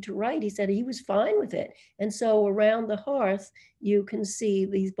suggested to Wright, he said he was fine with it. And so around the hearth, you can see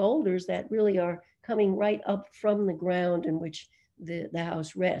these boulders that really are coming right up from the ground in which the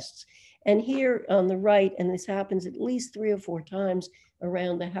house rests. And here on the right, and this happens at least 3 or 4 times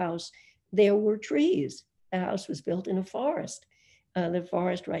around the house, there were trees. The house was built in a forest, the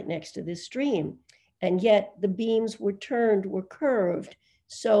forest right next to this stream. And yet the beams were turned, were curved,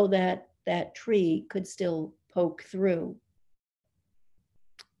 so that that tree could still poke through.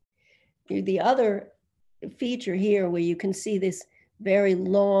 The other feature here where you can see this very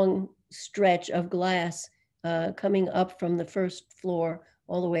long stretch of glass coming up from the first floor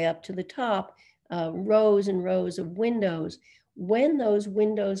all the way up to the top, rows and rows of windows. When those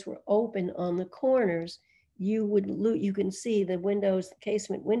windows were open on the corners, you can see the windows, the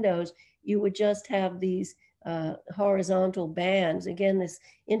casement windows, you would just have these horizontal bands. Again, this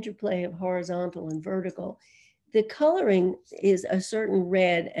interplay of horizontal and vertical. The coloring is a certain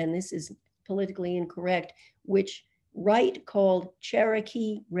red, and this is politically incorrect, which Wright called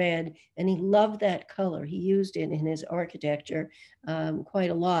Cherokee red, and he loved that color. He used it in his architecture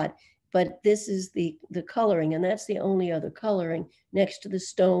quite a lot. But this is the coloring, and that's the only other coloring next to the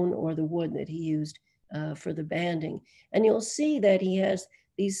stone or the wood that he used for the banding. And you'll see that he has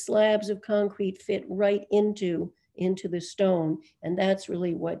these slabs of concrete fit right into the stone, and that's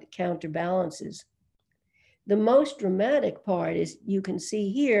really what counterbalances. The most dramatic part is you can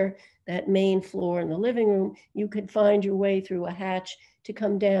see here that main floor in the living room. You could find your way through a hatch to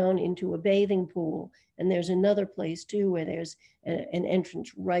come down into a bathing pool. And there's another place too where there's an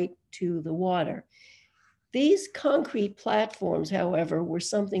entrance right to the water. These concrete platforms, however, were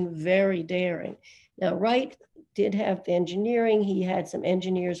something very daring. Now, Wright did have the engineering. He had some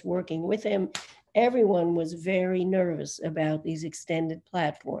engineers working with him. Everyone was very nervous about these extended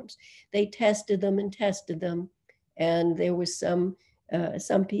platforms. They tested them, and there was some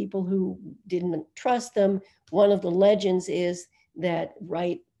people who didn't trust them. One of the legends is that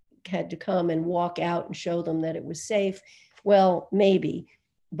Wright had to come and walk out and show them that it was safe. Well, maybe,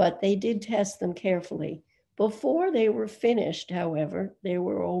 but they did test them carefully. Before they were finished, however, there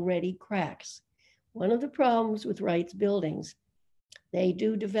were already cracks. One of the problems with Wright's buildings, they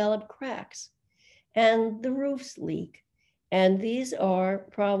do develop cracks, and the roofs leak. And these are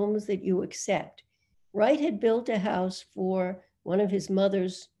problems that you accept. Wright had built a house for one of his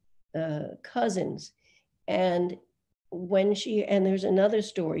mother's cousins. And and there's another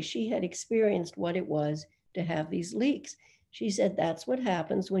story, she had experienced what it was to have these leaks. She said, that's what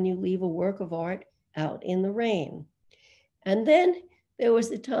happens when you leave a work of art out in the rain. And then there was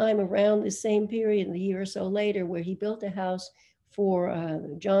the time around the same period, a year or so later, where he built a house for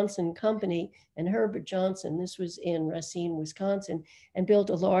the Johnson Company and Herbert Johnson. This was in Racine, Wisconsin, and built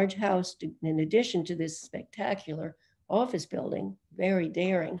a large house in addition to this spectacular office building, very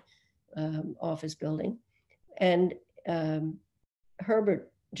daring office building. And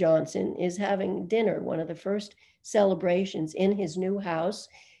Herbert Johnson is having dinner, one of the first celebrations in his new house,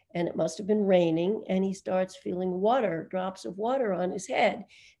 and it must have been raining, and he starts feeling water, drops of water on his head. And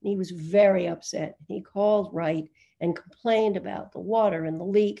he was very upset. He called Wright and complained about the water and the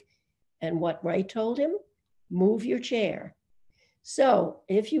leak. And what Wright told him, move your chair. So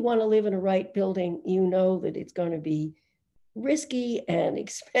if you want to live in a Wright building, you know that it's going to be risky and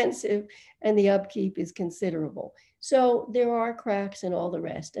expensive, and the upkeep is considerable. So there are cracks and all the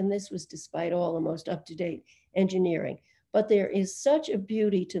rest. And this was despite all the most up-to-date engineering. But there is such a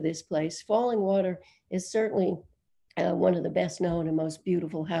beauty to this place. Falling Water is certainly one of the best known and most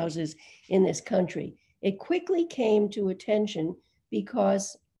beautiful houses in this country. It quickly came to attention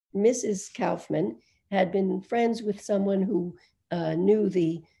because Mrs. Kaufman had been friends with someone who knew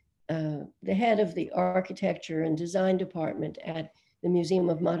the head of the architecture and design department at the Museum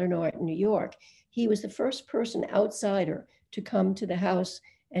of Modern Art in New York. He was the first person outsider to come to the house,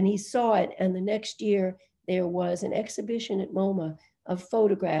 and he saw it. And the next year, there was an exhibition at MoMA of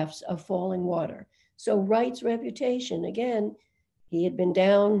photographs of falling water. So Wright's reputation, again, he had been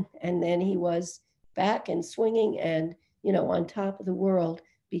down and then he was back and swinging and, on top of the world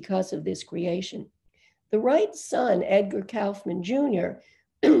because of this creation. The Wright son, Edgar Kaufman Jr.,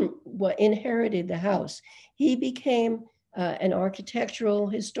 inherited the house. He became an architectural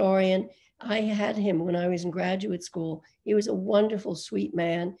historian. I had him when I was in graduate school. He was a wonderful, sweet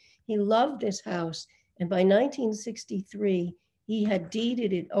man. He loved this house. And by 1963, he had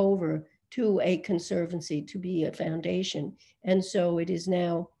deeded it over to a conservancy to be a foundation. And so it is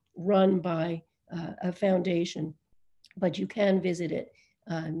now run by a foundation, but you can visit it.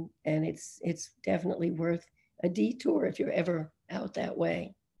 And it's definitely worth a detour if you're ever out that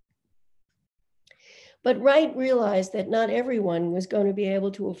way. But Wright realized that not everyone was going to be able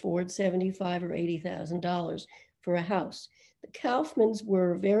to afford $75,000 or $80,000 for a house. The Kaufmans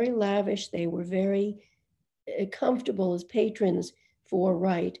were very lavish. They were very comfortable as patrons for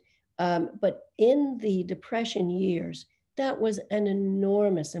Wright. But in the Depression years, that was an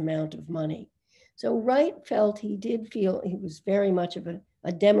enormous amount of money. So Wright felt, he was very much of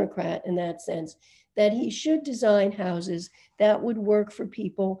a Democrat in that sense, that he should design houses that would work for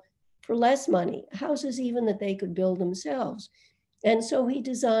people for less money, houses even that they could build themselves. And so he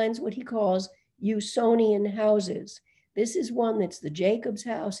designs what he calls Usonian houses. This is one that's the Jacobs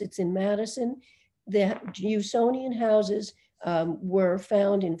House. It's in Madison. The Usonian houses were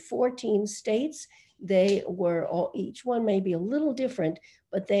found in 14 states. They were each one may be a little different,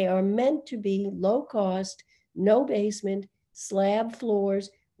 but they are meant to be low cost, no basement, slab floors,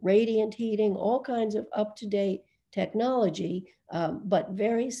 radiant heating, all kinds of up-to-date technology, but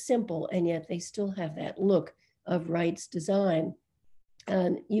very simple, and yet they still have that look of Wright's design.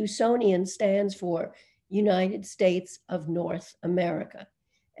 And Usonian stands for United States of North America.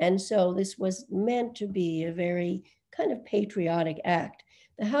 And so this was meant to be a very kind of patriotic act.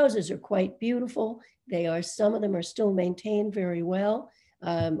 The houses are quite beautiful. Some of them are still maintained very well.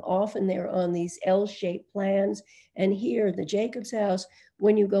 Often they're on these L-shaped plans. And here, the Jacobs House,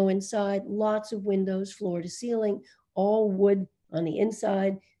 when you go inside, lots of windows, floor to ceiling, all wood on the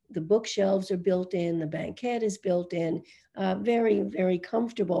inside. The bookshelves are built in, the banquette is built in, very, very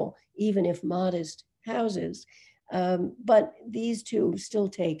comfortable, even if modest houses. But these two still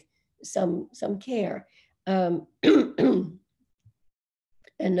take some care. And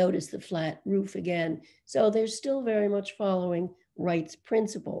notice the flat roof again. So they're still very much following Wright's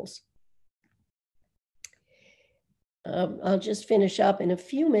principles. I'll just finish up in a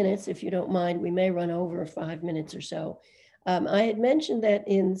few minutes, if you don't mind. We may run over 5 minutes or so. I had mentioned that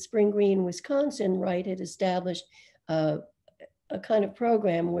in Spring Green, Wisconsin, Wright had established a kind of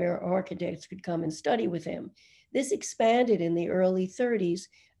program where architects could come and study with him. This expanded in the early 30s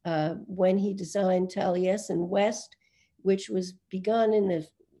when he designed Taliesin West, which was begun in the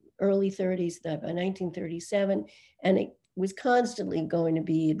early 30s, by 1937, and it was constantly going to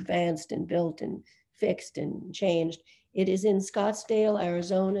be advanced and built and fixed and changed. It is in Scottsdale,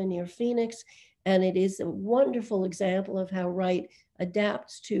 Arizona, near Phoenix, and it is a wonderful example of how Wright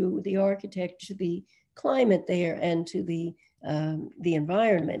adapts to the architecture, to the climate there, and to the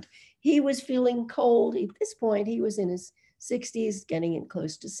environment. He was feeling cold. At this point, he was in his 60s, getting in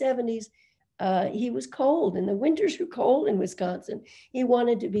close to 70s. He was cold, and the winters were cold in Wisconsin. He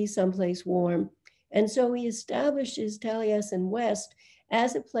wanted to be someplace warm. And so he established his Taliesin West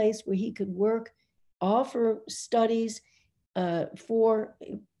as a place where he could work, offer studies for,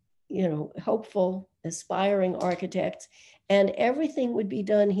 hopeful, aspiring architects. And everything would be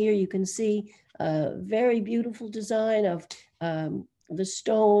done here. You can see a very beautiful design of the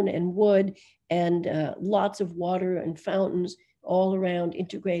stone and wood, and lots of water and fountains all around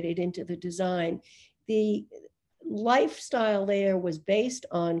integrated into the design. The lifestyle there was based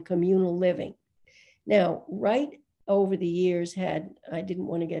on communal living. Now, Wright over the years I didn't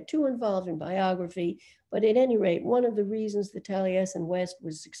want to get too involved in biography, but at any rate, one of the reasons the Taliesin West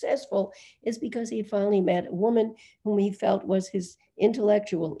was successful is because he finally met a woman whom he felt was his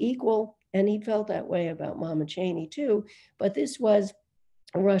intellectual equal, and he felt that way about Mama Cheney too, but this was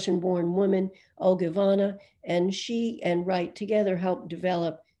a Russian-born woman, Olga Ivana, and she and Wright together helped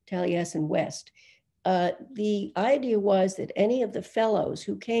develop Taliesin West. The idea was that any of the fellows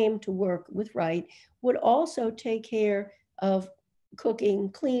who came to work with Wright would also take care of cooking,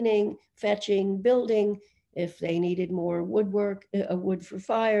 cleaning, fetching, building, if they needed more woodwork, wood for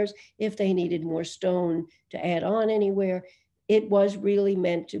fires, if they needed more stone to add on anywhere. It was really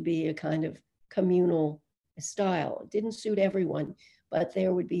meant to be a kind of communal style. It didn't suit everyone, but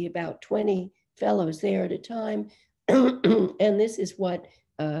there would be about 20 fellows there at a time. And this is what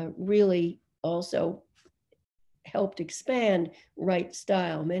really also helped expand Wright's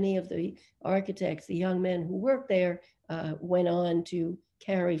style. Many of the architects, the young men who worked there, went on to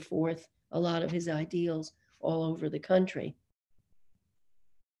carry forth a lot of his ideals all over the country.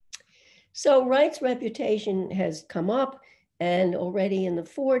 So Wright's reputation has come up, and already in the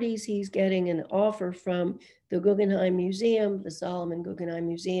 40s, he's getting an offer from the Guggenheim Museum, the Solomon Guggenheim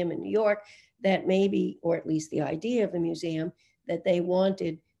Museum in New York, that maybe, or at least the idea of the museum, that they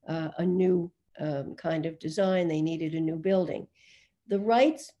wanted a new kind of design. They needed a new building. The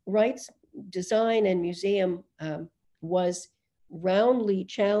Wright's design and museum was roundly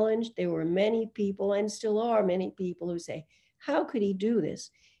challenged. There were many people, and still are many people, who say, how could he do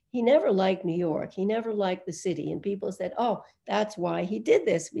this? he never liked New York. He never liked the city. And people said, oh, that's why he did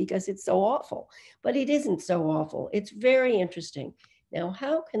this, because it's so awful. But it isn't so awful. It's very interesting. Now,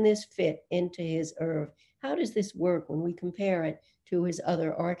 how can this fit into his oeuvre? How does this work when we compare it to his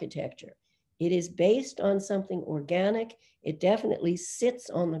other architecture? It is based on something organic. It definitely sits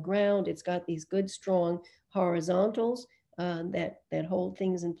on the ground. It's got these good, strong horizontals that hold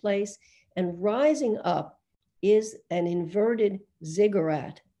things in place. And rising up is an inverted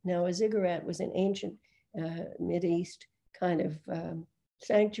ziggurat. Now, a ziggurat was an ancient Mideast kind of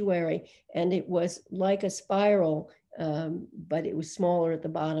sanctuary, and it was like a spiral, but it was smaller at the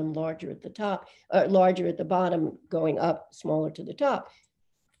bottom, larger at the top, larger at the bottom, going up, smaller to the top.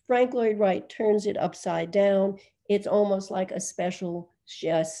 Frank Lloyd Wright turns it upside down. It's almost like a special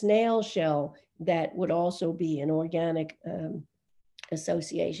snail shell that would also be an organic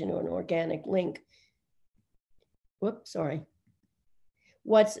association or an organic link. Whoops, sorry.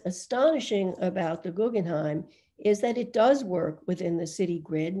 What's astonishing about the Guggenheim is that it does work within the city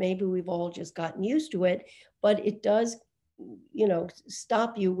grid. Maybe we've all just gotten used to it, but it does, you know,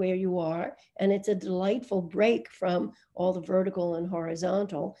 stop you where you are. And it's a delightful break from all the vertical and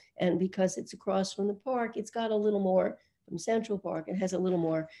horizontal. And because it's across from the park, it's got a little more, from Central Park, it has a little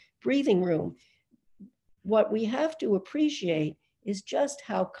more breathing room. What we have to appreciate is just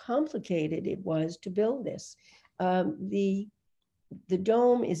how complicated it was to build this. The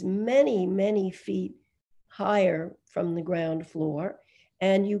dome is many, many feet higher from the ground floor,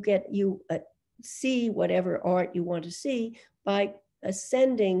 and you see whatever art you want to see by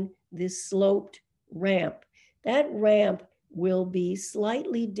ascending this sloped ramp. That ramp will be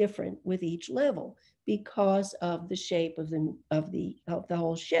slightly different with each level because of the shape of the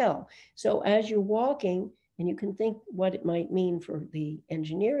whole shell. So as you're walking, and you can think what it might mean for the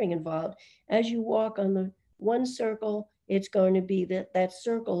engineering involved, as you walk on the one circle, it's going to be that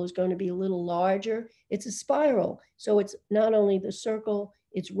circle is going to be a little larger. It's a spiral. So it's not only the circle,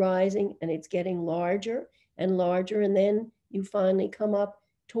 it's rising and it's getting larger and larger. And then you finally come up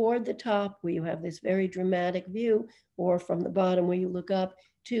toward the top where you have this very dramatic view, or from the bottom where you look up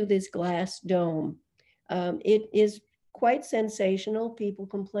to this glass dome. It is quite sensational. People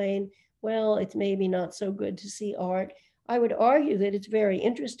complain, well, it's maybe not so good to see art. I would argue that it's very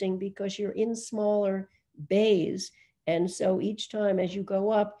interesting because you're in smaller bays. And so each time as you go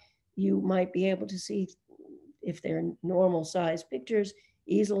up, you might be able to see, if they're normal size pictures,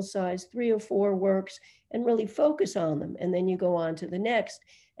 easel size 3 or 4 works, and really focus on them. And then you go on to the next.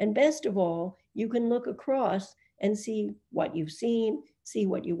 And best of all, you can look across and see what you've seen, see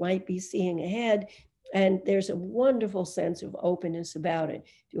what you might be seeing ahead. And there's a wonderful sense of openness about it.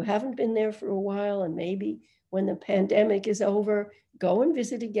 If you haven't been there for a while, and maybe when the pandemic is over, go and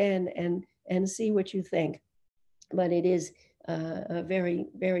visit again and see what you think. But it is a very,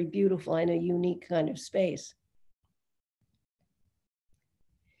 very beautiful and a unique kind of space.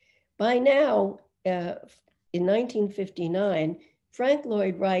 By now, in 1959, Frank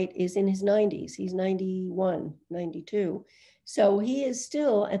Lloyd Wright is in his 90s. He's 91, 92. So he is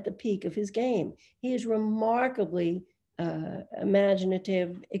still at the peak of his game. He is remarkably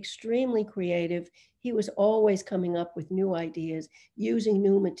imaginative, extremely creative. He was always coming up with new ideas, using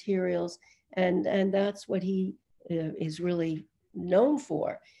new materials, and that's what he is really known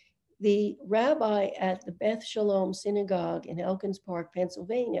for. The rabbi at the Beth Shalom Synagogue in Elkins Park,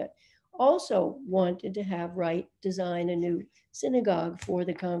 Pennsylvania, also wanted to have Wright design a new synagogue for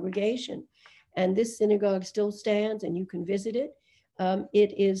the congregation. And this synagogue still stands, and you can visit it.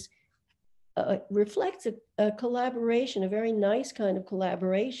 It is reflects a collaboration, a very nice kind of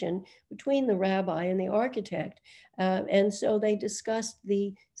collaboration between the rabbi and the architect. And so they discussed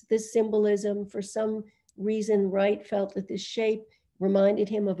this symbolism. For some reason, Wright felt that this shape reminded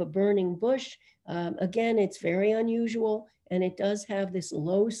him of a burning bush. Again, it's very unusual, and it does have this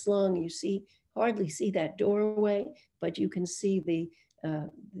low slung, you hardly see that doorway, but you can see the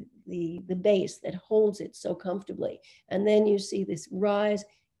base that holds it so comfortably. And then you see this rise.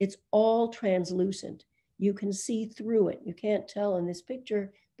 It's all translucent. You can see through it. You can't tell in this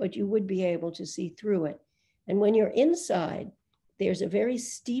picture, but you would be able to see through it. And when you're inside, there's a very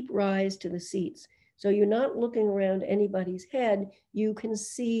steep rise to the seats. So you're not looking around anybody's head. You can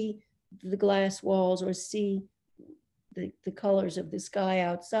see the glass walls or see the colors of the sky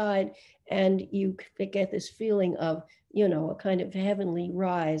outside, and you get this feeling of, you know, a kind of heavenly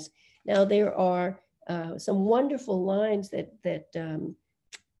rise. Now, there are some wonderful lines that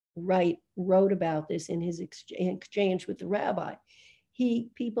Wright wrote about this in his exchange with the rabbi.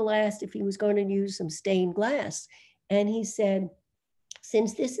 People asked if he was going to use some stained glass, and he said,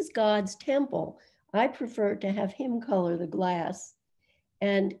 since this is God's temple, I prefer to have him color the glass.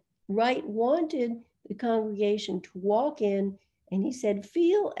 And Wright wanted the congregation to walk in, and he said,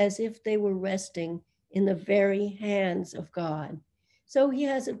 feel as if they were resting in the very hands of God. So he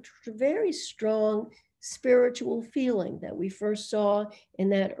has a very strong spiritual feeling that we first saw in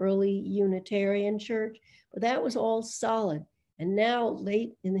that early Unitarian church, but that was all solid. And now,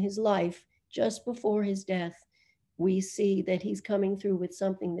 late in his life, just before his death, we see that he's coming through with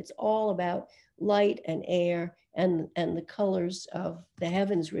something that's all about light and air and the colors of the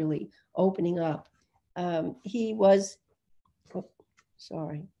heavens really opening up. He was, oh,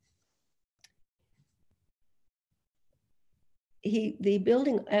 sorry. The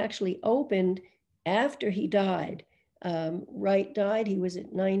building actually opened after he died. Wright died, he was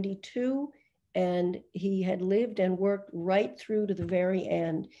at 92, and he had lived and worked right through to the very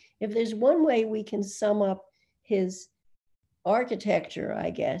end. If there's one way we can sum up his architecture,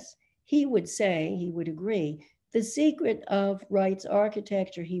 I guess, he would say, he would agree, the secret of Wright's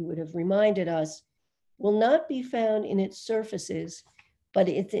architecture, he would have reminded us, will not be found in its surfaces, but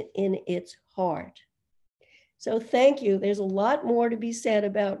it's in its heart. So thank you. There's a lot more to be said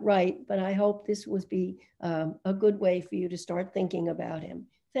about Wright, but I hope this would be a good way for you to start thinking about him.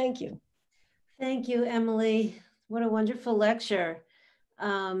 Thank you. Thank you, Emily. What a wonderful lecture.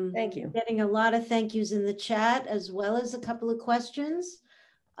 Thank you. Getting a lot of thank yous in the chat, as well as a couple of questions.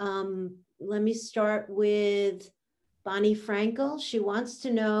 Let me start with Bonnie Frankel. She wants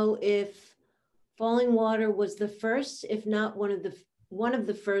to know if Falling Water was the first, if not one of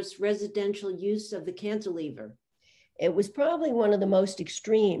the first residential use of the cantilever. It was probably one of the most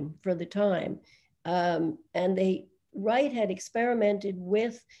extreme for the time. And Wright had experimented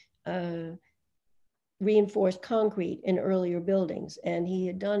with reinforced concrete in earlier buildings, and he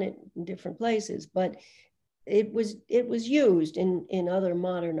had done it in different places, but it was used in other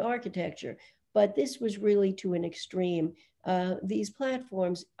modern architecture, but this was really to an extreme. These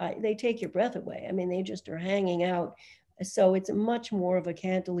platforms, they take your breath away. I mean, they just are hanging out. So it's much more of a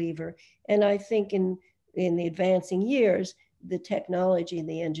cantilever. And I think in the advancing years, the technology and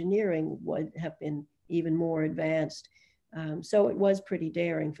the engineering would have been even more advanced. So it was pretty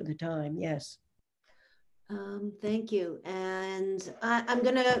daring for the time, yes. Thank you. And I'm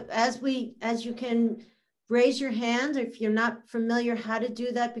gonna, as you can raise your hand if you're not familiar how to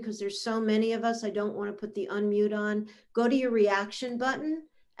do that, because there's so many of us, I don't want to put the unmute on. Go to your reaction button,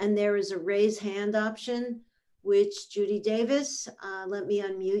 and there is a raise hand option, which Judy Davis, let me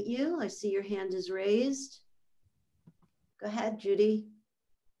unmute you. I see your hand is raised. Go ahead, Judy.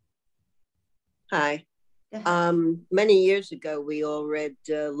 Hi. Many years ago, we all read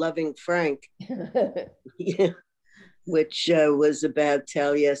Loving Frank, yeah, which was about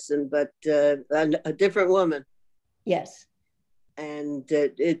Taliesin, but a different woman. Yes. And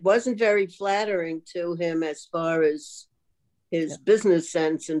it wasn't very flattering to him as far as his business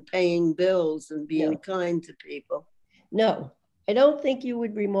sense and paying bills and being kind to people. No, I don't think you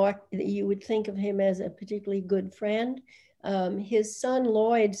would remark that you would think of him as a particularly good friend. His son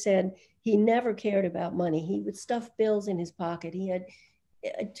Lloyd said he never cared about money. He would stuff bills in his pocket. He had,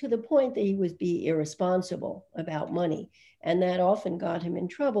 to the point that he would be irresponsible about money. And that often got him in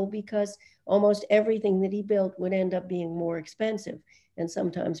trouble because almost everything that he built would end up being more expensive. And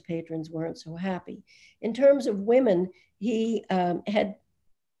sometimes patrons weren't so happy. In terms of women, he had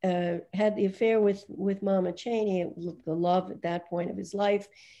the affair with Mama Cheney, the love at that point of his life.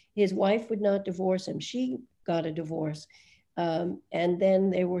 His wife would not divorce him. She got a divorce. And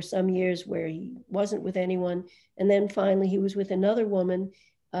then there were some years where he wasn't with anyone. And then finally he was with another woman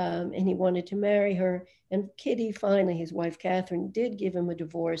and he wanted to marry her. And Kitty finally, his wife Catherine, did give him a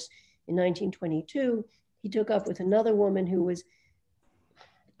divorce in 1922. He took up with another woman who was,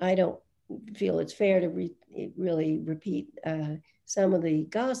 I don't feel it's fair to really repeat some of the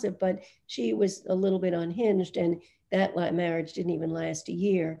gossip, but she was a little bit unhinged, and that marriage didn't even last a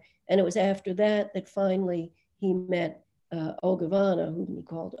year. And it was after that that finally he met Olga Vana, whom he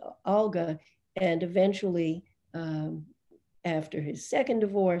called Olga, and eventually, after his second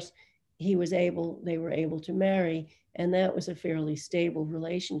divorce, they were able to marry, and that was a fairly stable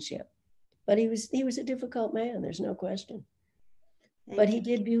relationship. But he was a difficult man, there's no question. But he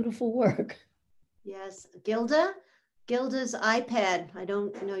did beautiful work. Yes, Gilda. Gilda's iPad. I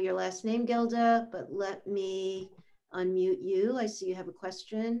don't know your last name, Gilda, but let me unmute you. I see you have a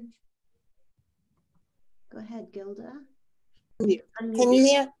question. Go ahead, Gilda. Can you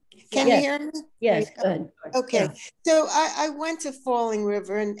hear? Can you hear me? Yes, good. Okay, yeah. So I went to Falling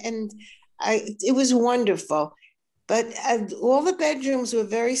River and it was wonderful, but all the bedrooms were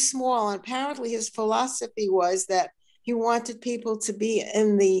very small. And apparently his philosophy was that he wanted people to be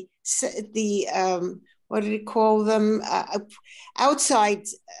in the what did he call them? Outside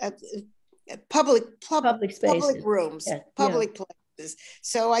public spaces. rooms, Yeah, public places.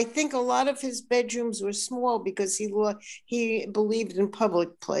 So I think a lot of his bedrooms were small because he believed in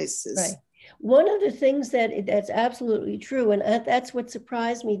public places. Right. One of the things that's absolutely true, and that's what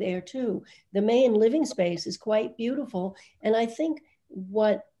surprised me there too. The main living space is quite beautiful, and I think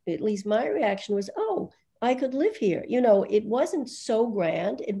what at least my reaction was, oh, I could live here. You know, it wasn't so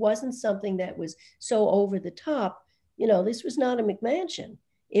grand. It wasn't something that was so over the top. You know, this was not a McMansion.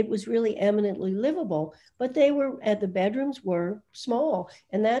 It was really eminently livable, but the bedrooms were small,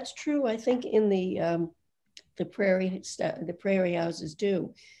 and that's true. I think in the prairie houses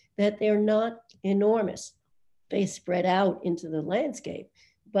do, that they're not enormous. They spread out into the landscape,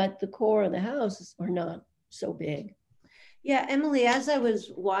 but the core of the houses are not so big. Yeah, Emily, as I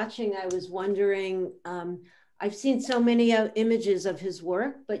was watching, I was wondering, I've seen so many images of his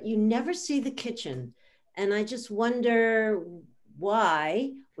work, but you never see the kitchen. And I just wonder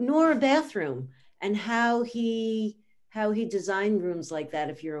why, nor a bathroom, and how he designed rooms like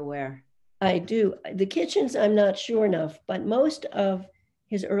that, if you're aware. I do. The kitchens, I'm not sure enough, but most of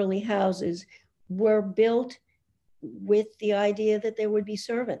his early houses were built with the idea that there would be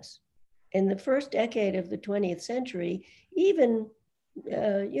servants. In the first decade of the 20th century, even,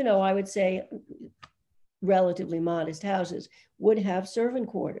 I would say relatively modest houses would have servant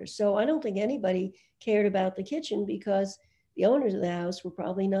quarters. So I don't think anybody cared about the kitchen because the owners of the house were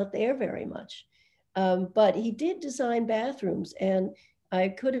probably not there very much. But he did design bathrooms, and I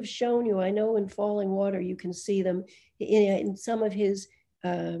could have shown you, I know in Falling Water, you can see them in some of his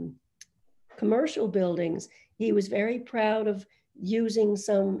commercial buildings. He was very proud of using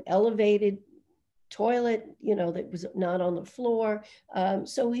some elevated toilet, that was not on the floor.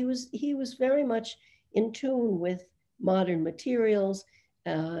 So he was very much in tune with modern materials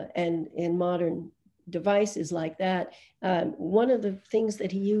and modern devices like that. One of the things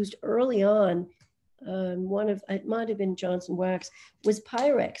that he used early on, it might have been Johnson Wax, was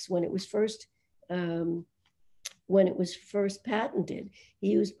Pyrex when it was first patented. He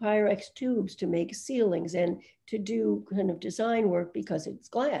used Pyrex tubes to make ceilings and to do kind of design work because it's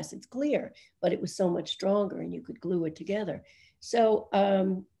glass, it's clear, but it was so much stronger and you could glue it together. So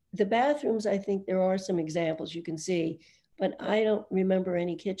the bathrooms, I think there are some examples you can see, but I don't remember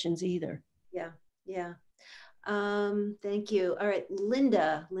any kitchens either. Yeah. Thank you. All right,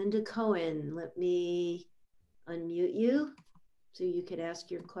 Linda Cohen, let me unmute you so you could ask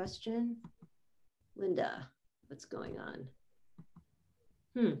your question. Linda, what's going on?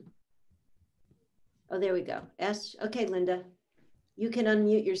 Oh, there we go. Okay, Linda, you can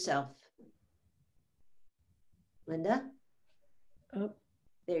unmute yourself. Linda? Oh.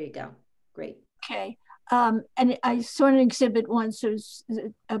 There you go. Great. Okay. And I saw an exhibit once. It was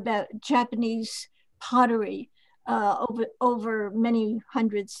about Japanese pottery over many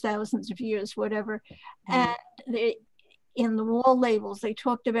hundreds, thousands of years, whatever. And in the wall labels, they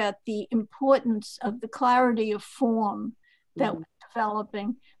talked about the importance of the clarity of form that was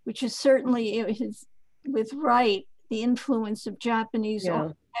developing, which is certainly with Wright, the influence of Japanese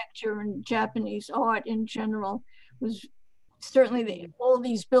architecture and Japanese art in general was certainly all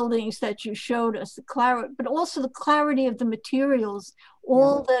these buildings that you showed us, the clarity, but also the clarity of the materials,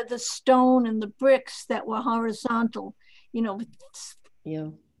 all the stone and the bricks that were horizontal,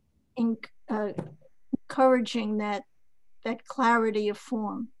 encouraging that clarity of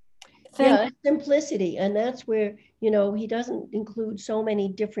form. Simplicity. And that's where, he doesn't include so many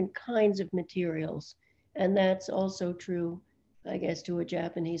different kinds of materials. And that's also true, I guess, to a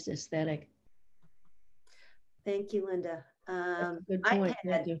Japanese aesthetic. Thank you, Linda. Good point.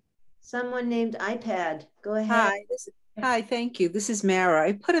 iPad. Someone named iPad. Go ahead. Hi, thank you. This is Mara.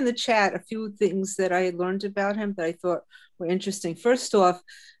 I put in the chat a few things that I had learned about him that I thought were interesting. First off,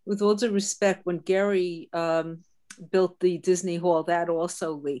 with all due respect, when Gary built the Disney Hall, that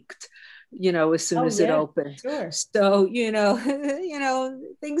also leaked, as soon as it opened. Sure. So,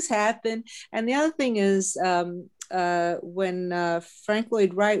 things happen. And the other thing is, when Frank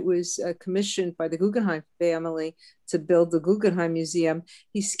Lloyd Wright was commissioned by the Guggenheim family to build the Guggenheim Museum,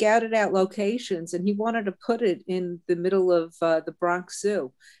 he scouted out locations and he wanted to put it in the middle of the Bronx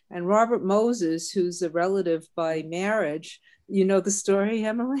Zoo. And Robert Moses, who's a relative by marriage, you know the story,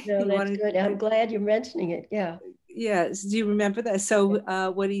 Emily? No, that's good. I'm glad you're mentioning it. Yeah. Yes. Do you remember that? So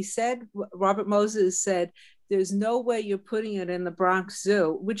what he said, Robert Moses said, there's no way you're putting it in the Bronx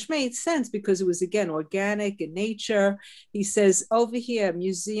Zoo, which made sense because it was, again, organic in nature. He says, over here,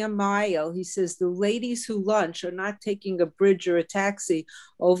 Museum Mile, he says, the ladies who lunch are not taking a bridge or a taxi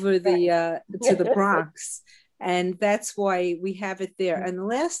over to the Bronx. And that's why we have it there. And the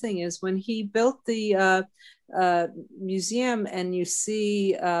last thing is when he built the museum and you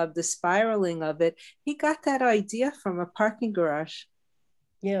see the spiraling of it, he got that idea from a parking garage.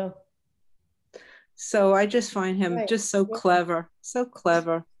 Yeah. So I just find him just so clever, so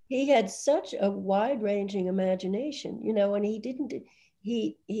clever. He had such a wide-ranging imagination, you know, and he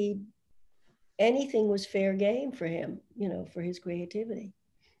anything was fair game for him, you know, for his creativity.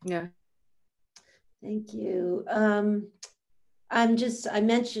 Yeah. Thank you. I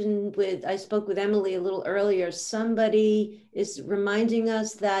spoke with Emily a little earlier. Somebody is reminding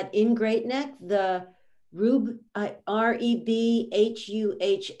us that in Great Neck, the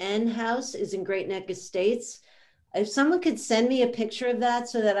REBHUHN house is in Great Neck Estates. If someone could send me a picture of that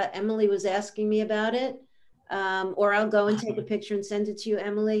so that Emily was asking me about it, or I'll go and take a picture and send it to you,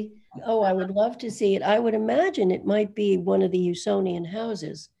 Emily. Oh, I would love to see it. I would imagine it might be one of the Usonian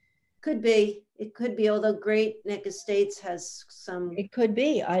houses. Could be. It could be, although Great Neck Estates has some. It could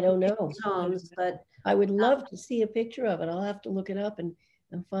be. I don't know. Homes, but I would love to see a picture of it. I'll have to look it up and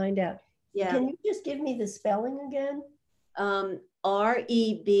find out. Yeah. Can you just give me the spelling again? REBHUHN,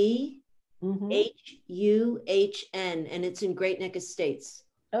 and it's in Great Neck Estates.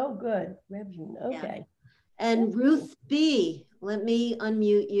 Oh, good. Okay. Yeah. And Ruth B, let me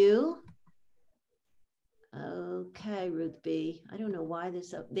unmute you. Okay, Ruth B. I don't know why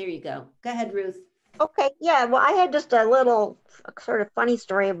this up. There you go. Go ahead, Ruth. Okay, yeah. Well, I had just a little sort of funny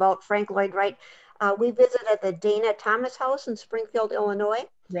story about Frank Lloyd Wright. We visited the Dana Thomas House in Springfield, Illinois.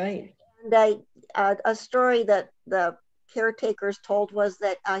 Right. And a story that the caretakers told was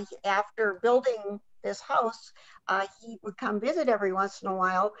that after building this house, he would come visit every once in a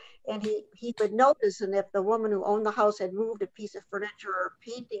while, and he would notice, and if the woman who owned the house had moved a piece of furniture or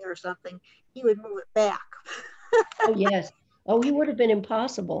painting or something, he would move it back. Oh, yes. Oh, he would have been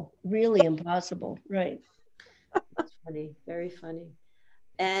impossible, really impossible. Right. That's funny, very funny.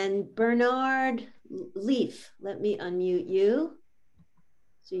 And Bernard Leaf, let me unmute you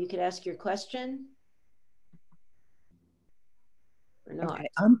so you could ask your question. Okay.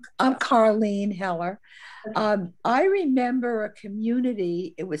 I'm Carlene Heller. I remember a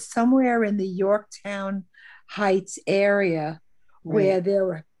community, it was somewhere in the Yorktown Heights area, where there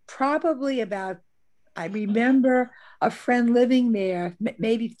were probably I remember a friend living there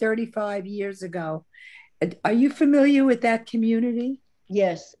maybe 35 years ago. Are you familiar with that community?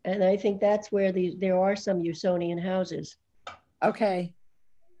 Yes, and I think that's where there are some Usonian houses. Okay.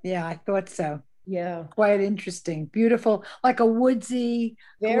 Yeah, I thought so. Yeah. Quite interesting. Beautiful, like a woodsy,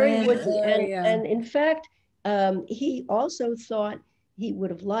 very woodsy. Area. And in fact, he also thought he would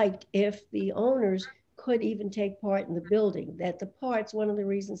have liked if the owners could even take part in the building, that the parts, one of the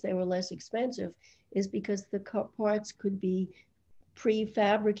reasons they were less expensive is because the parts could be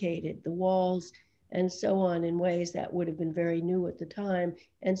prefabricated, the walls and so on, in ways that would have been very new at the time.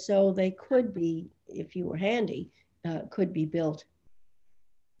 And so they could be, if you were handy, could be built,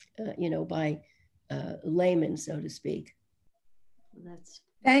 you know, by laymen, so to speak.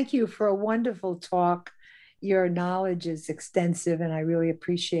 Thank you for a wonderful talk. Your knowledge is extensive, and I really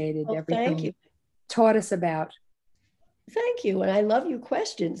appreciated everything you taught us about. Thank you, and I love your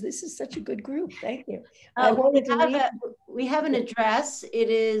questions. This is such a good group. Thank you. We have an address. It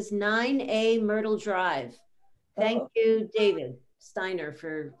is 9A Myrtle Drive. Thank you, David Steiner,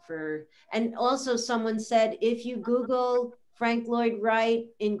 for and also someone said if you Google Frank Lloyd Wright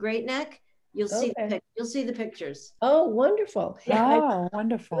in Great Neck, you'll see the pictures. Oh, wonderful! Oh,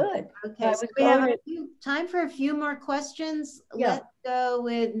 wonderful. Good. Okay, so we have time for a few more questions. Yeah. Let's go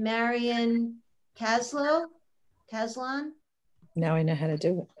with Marion Caslan. Now I know how to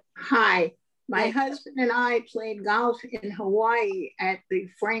do it. Hi, my husband and I played golf in Hawaii at the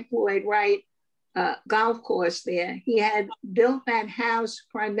Frank Lloyd Wright golf course there. He had built that house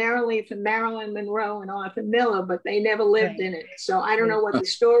primarily for Marilyn Monroe and Arthur Miller, but they never lived in it. So I don't know what the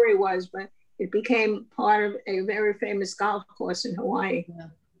story was, but it became part of a very famous golf course in Hawaii.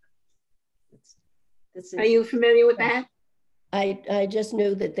 Are you familiar with that? I just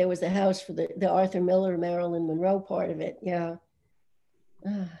knew that there was a house for the Arthur Miller, Marilyn Monroe part of it. Yeah.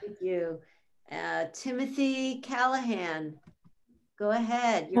 Thank you. Timothy Callahan, go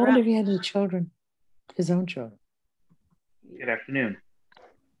ahead. I wonder if he had any children, his own children. Good afternoon.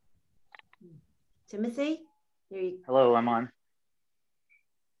 Timothy? Hello, I'm on.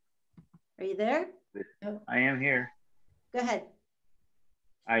 Are you there? I am here. Go ahead.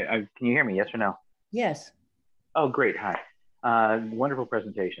 Can you hear me, yes or no? Yes. Oh, great, hi. Wonderful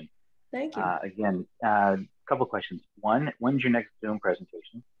presentation. Thank you. Again, a couple questions. One, when's your next Zoom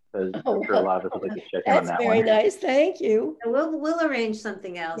presentation? Because I'm sure a lot of us would like to check in on that one. That's very nice, thank you. We'll arrange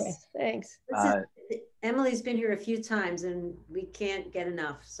something else. Yes, thanks. Emily's been here a few times and we can't get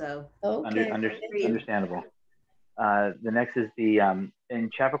enough. So Okay. Understandable. The next is the in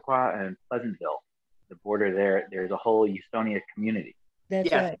Chappaqua and Pleasantville, the border there. There's a whole Estonia community.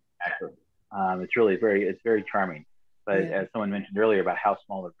 That's right. Actually, it's very charming. But as someone mentioned earlier about how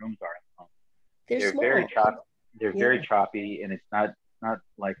small the rooms are in the home, they're small. very choppy. They're very choppy, and it's not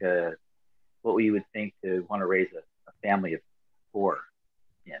like what we would think to want to raise a family of 4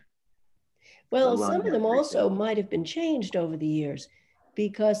 in. Well, some of them also might have been changed over the years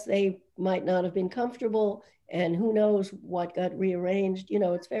because they might not have been comfortable, and who knows what got rearranged. You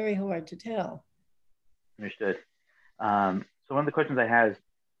know, it's very hard to tell. Understood. So one of the questions I have is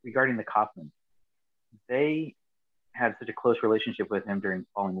regarding the Kaufmans. They had such a close relationship with him during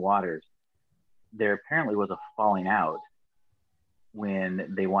Falling Waters. There apparently was a falling out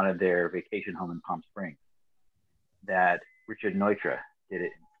when they wanted their vacation home in Palm Springs, that Richard Neutra did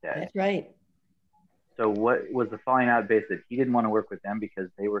it instead. That's right. So what was the falling out based that he didn't want to work with them because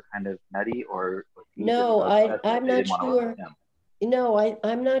they were kind of nutty, or was he no, I'm not sure. No,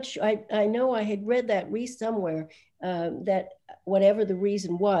 I'm not sure. I know I had read that somewhere that whatever the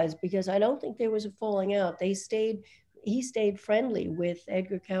reason was, because I don't think there was a falling out. He stayed friendly with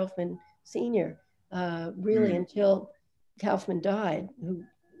Edgar Kaufman Sr. Really until Kaufman died,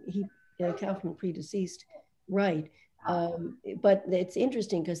 Kaufman predeceased Wright. But it's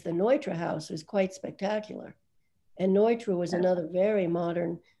interesting because the Neutra house was quite spectacular. And Neutra was another very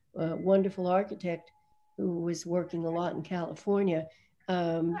modern, wonderful architect who was working a lot in California.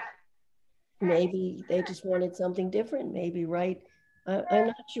 Maybe they just wanted something different. Maybe Wright, I'm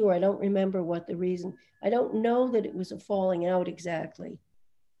not sure. I don't remember what the reason. I don't know that it was a falling out exactly,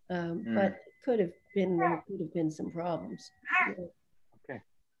 but it could have been, there could have been some problems. Okay.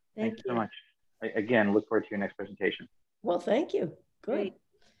 Thank you so much. Again, look forward to your next presentation. Well, thank you. Good.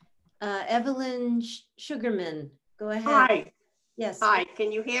 Evelyn Sugarman, go ahead. Hi. Yes. Hi,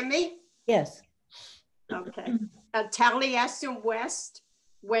 can you hear me? Yes. Okay. Taliesin West,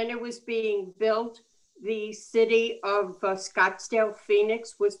 when it was being built, the city of Scottsdale,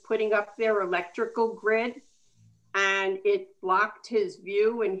 Phoenix was putting up their electrical grid, and it blocked his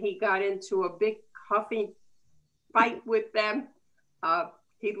view, and he got into a big huffing fight with them.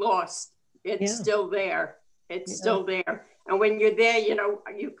 He lost. It's still there. It's still there. And when you're there, you know,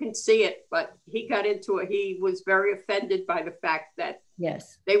 you can see it, but he got into it. He was very offended by the fact that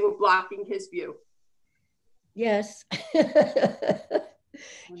they were blocking his view. Yes.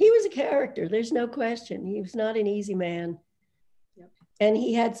 He was a character. There's no question. He was not an easy man. And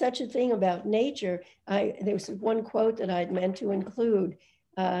he had such a thing about nature. There was one quote that I'd meant to include,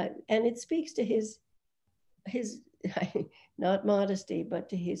 and it speaks to his not modesty, but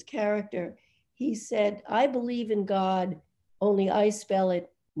to his character. He said, "I believe in God, only I spell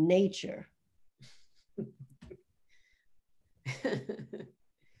it nature."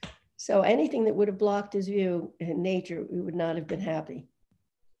 So anything that would have blocked his view in nature, we would not have been happy.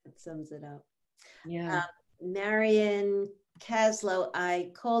 That sums it up. Yeah. Marion Caslow,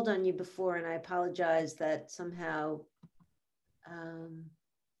 I called on you before and I apologize that somehow I'm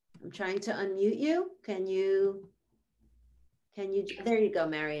trying to unmute you. Can you, there you go,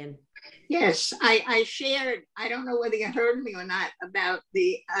 Marion. Yes, I shared, I don't know whether you heard me or not, about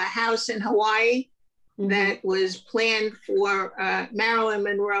the house in Hawaii that was planned for Marilyn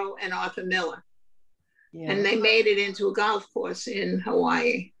Monroe and Arthur Miller. Yeah. And they made it into a golf course in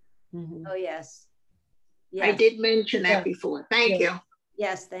Hawaii. Oh, yes. I did mention that before. Thank you.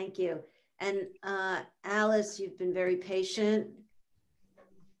 Yes, thank you. And Alice, you've been very patient.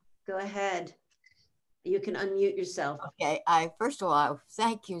 Go ahead. You can unmute yourself. Okay, first of all,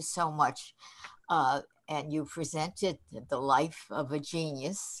 thank you so much. And you presented the life of a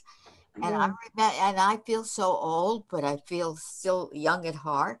genius. And I feel so old, but I feel still young at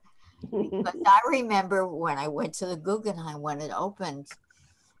heart. Because I remember when I went to the Guggenheim when it opened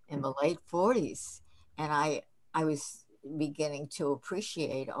in the late 40s, and I was beginning to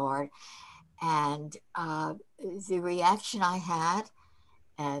appreciate art, and the reaction I had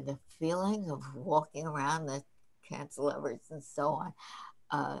and the feeling of walking around the cantilevers and so on.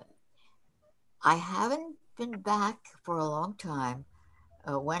 I haven't been back for a long time.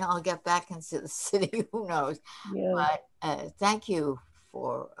 When I'll get back into the city, who knows? Yeah. But thank you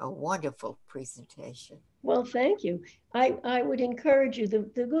for a wonderful presentation. Well, thank you. I would encourage you.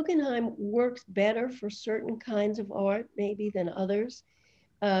 The Guggenheim works better for certain kinds of art, maybe than others.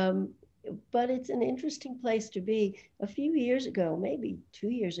 But it's an interesting place to be. A few years ago, maybe 2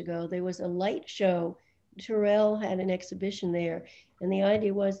 years ago, there was a light show. Terrell had an exhibition there. And the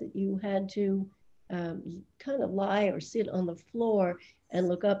idea was that you had to kind of lie or sit on the floor and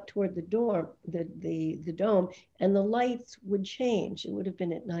look up toward the the dome, and the lights would change. It would have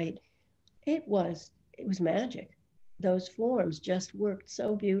been at night. It was magic. Those forms just worked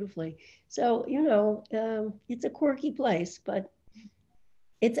so beautifully. So, you know, it's a quirky place, but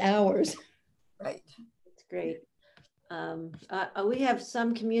it's ours. Right. It's great. We have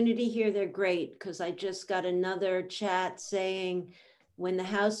some community here. They're great because I just got another chat saying when the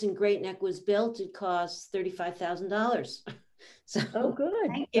house in Great Neck was built, it cost $35,000. So oh, good.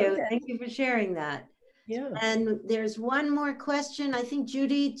 Thank you. Okay. Thank you for sharing that. Yeah. And there's one more question. I think,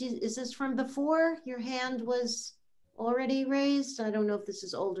 Judy, is this from before? Your hand was already raised? I don't know if this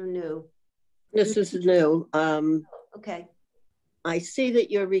is old or new. This is new. Okay. I see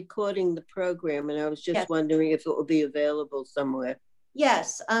that you're recording the program, and I was just Yes. wondering if it will be available somewhere.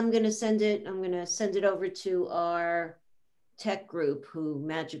 Yes, I'm going to send it. I'm going to send it over to our tech group who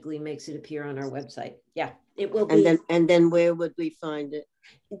magically makes it appear on our website. Yeah, it will be. And then where would we find it?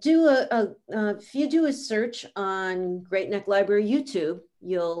 Do if you do a search on Great Neck Library YouTube,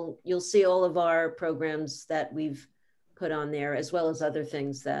 you'll see all of our programs that we've put on there, as well as other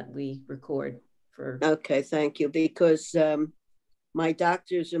things that we record for. Okay, thank you. Because my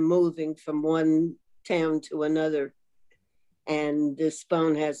doctors are moving from one town to another, and this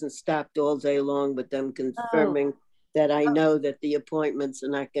phone hasn't stopped all day long with them confirming that I know that the appointments are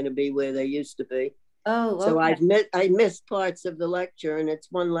not going to be where they used to be. Oh, so okay. I missed parts of the lecture, and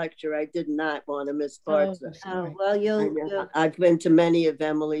it's one lecture I did not want to miss parts of. Oh, well, I've been to many of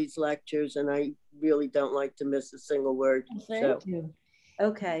Emily's lectures, and I really don't like to miss a single word. Thank you.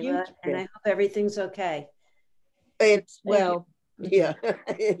 Okay, well, and I hope everything's okay. It's well, yeah,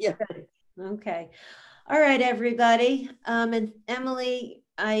 yeah. Okay. All right, everybody. And Emily,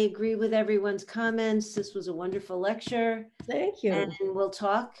 I agree with everyone's comments. This was a wonderful lecture. Thank you. And we'll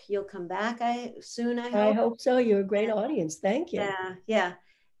talk. You'll come back soon, I hope. I hope so. You're a great audience. Thank you. Yeah, yeah.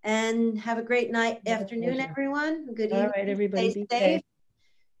 And have a great afternoon, everyone. Good evening. All right, everybody, Stay be safe. safe.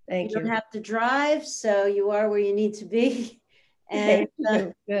 Thank you. You don't have to drive, so you are where you need to be. And Thank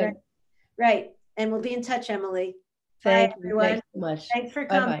you. Good. Right. And we'll be in touch, Emily. Thank Bye, you. everyone. Thanks so much. Thanks for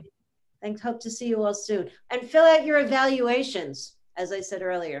coming. Bye-bye. Thanks. Hope to see you all soon. And fill out your evaluations, as I said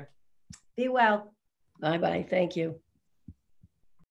earlier. Be well. Bye-bye. Thank you.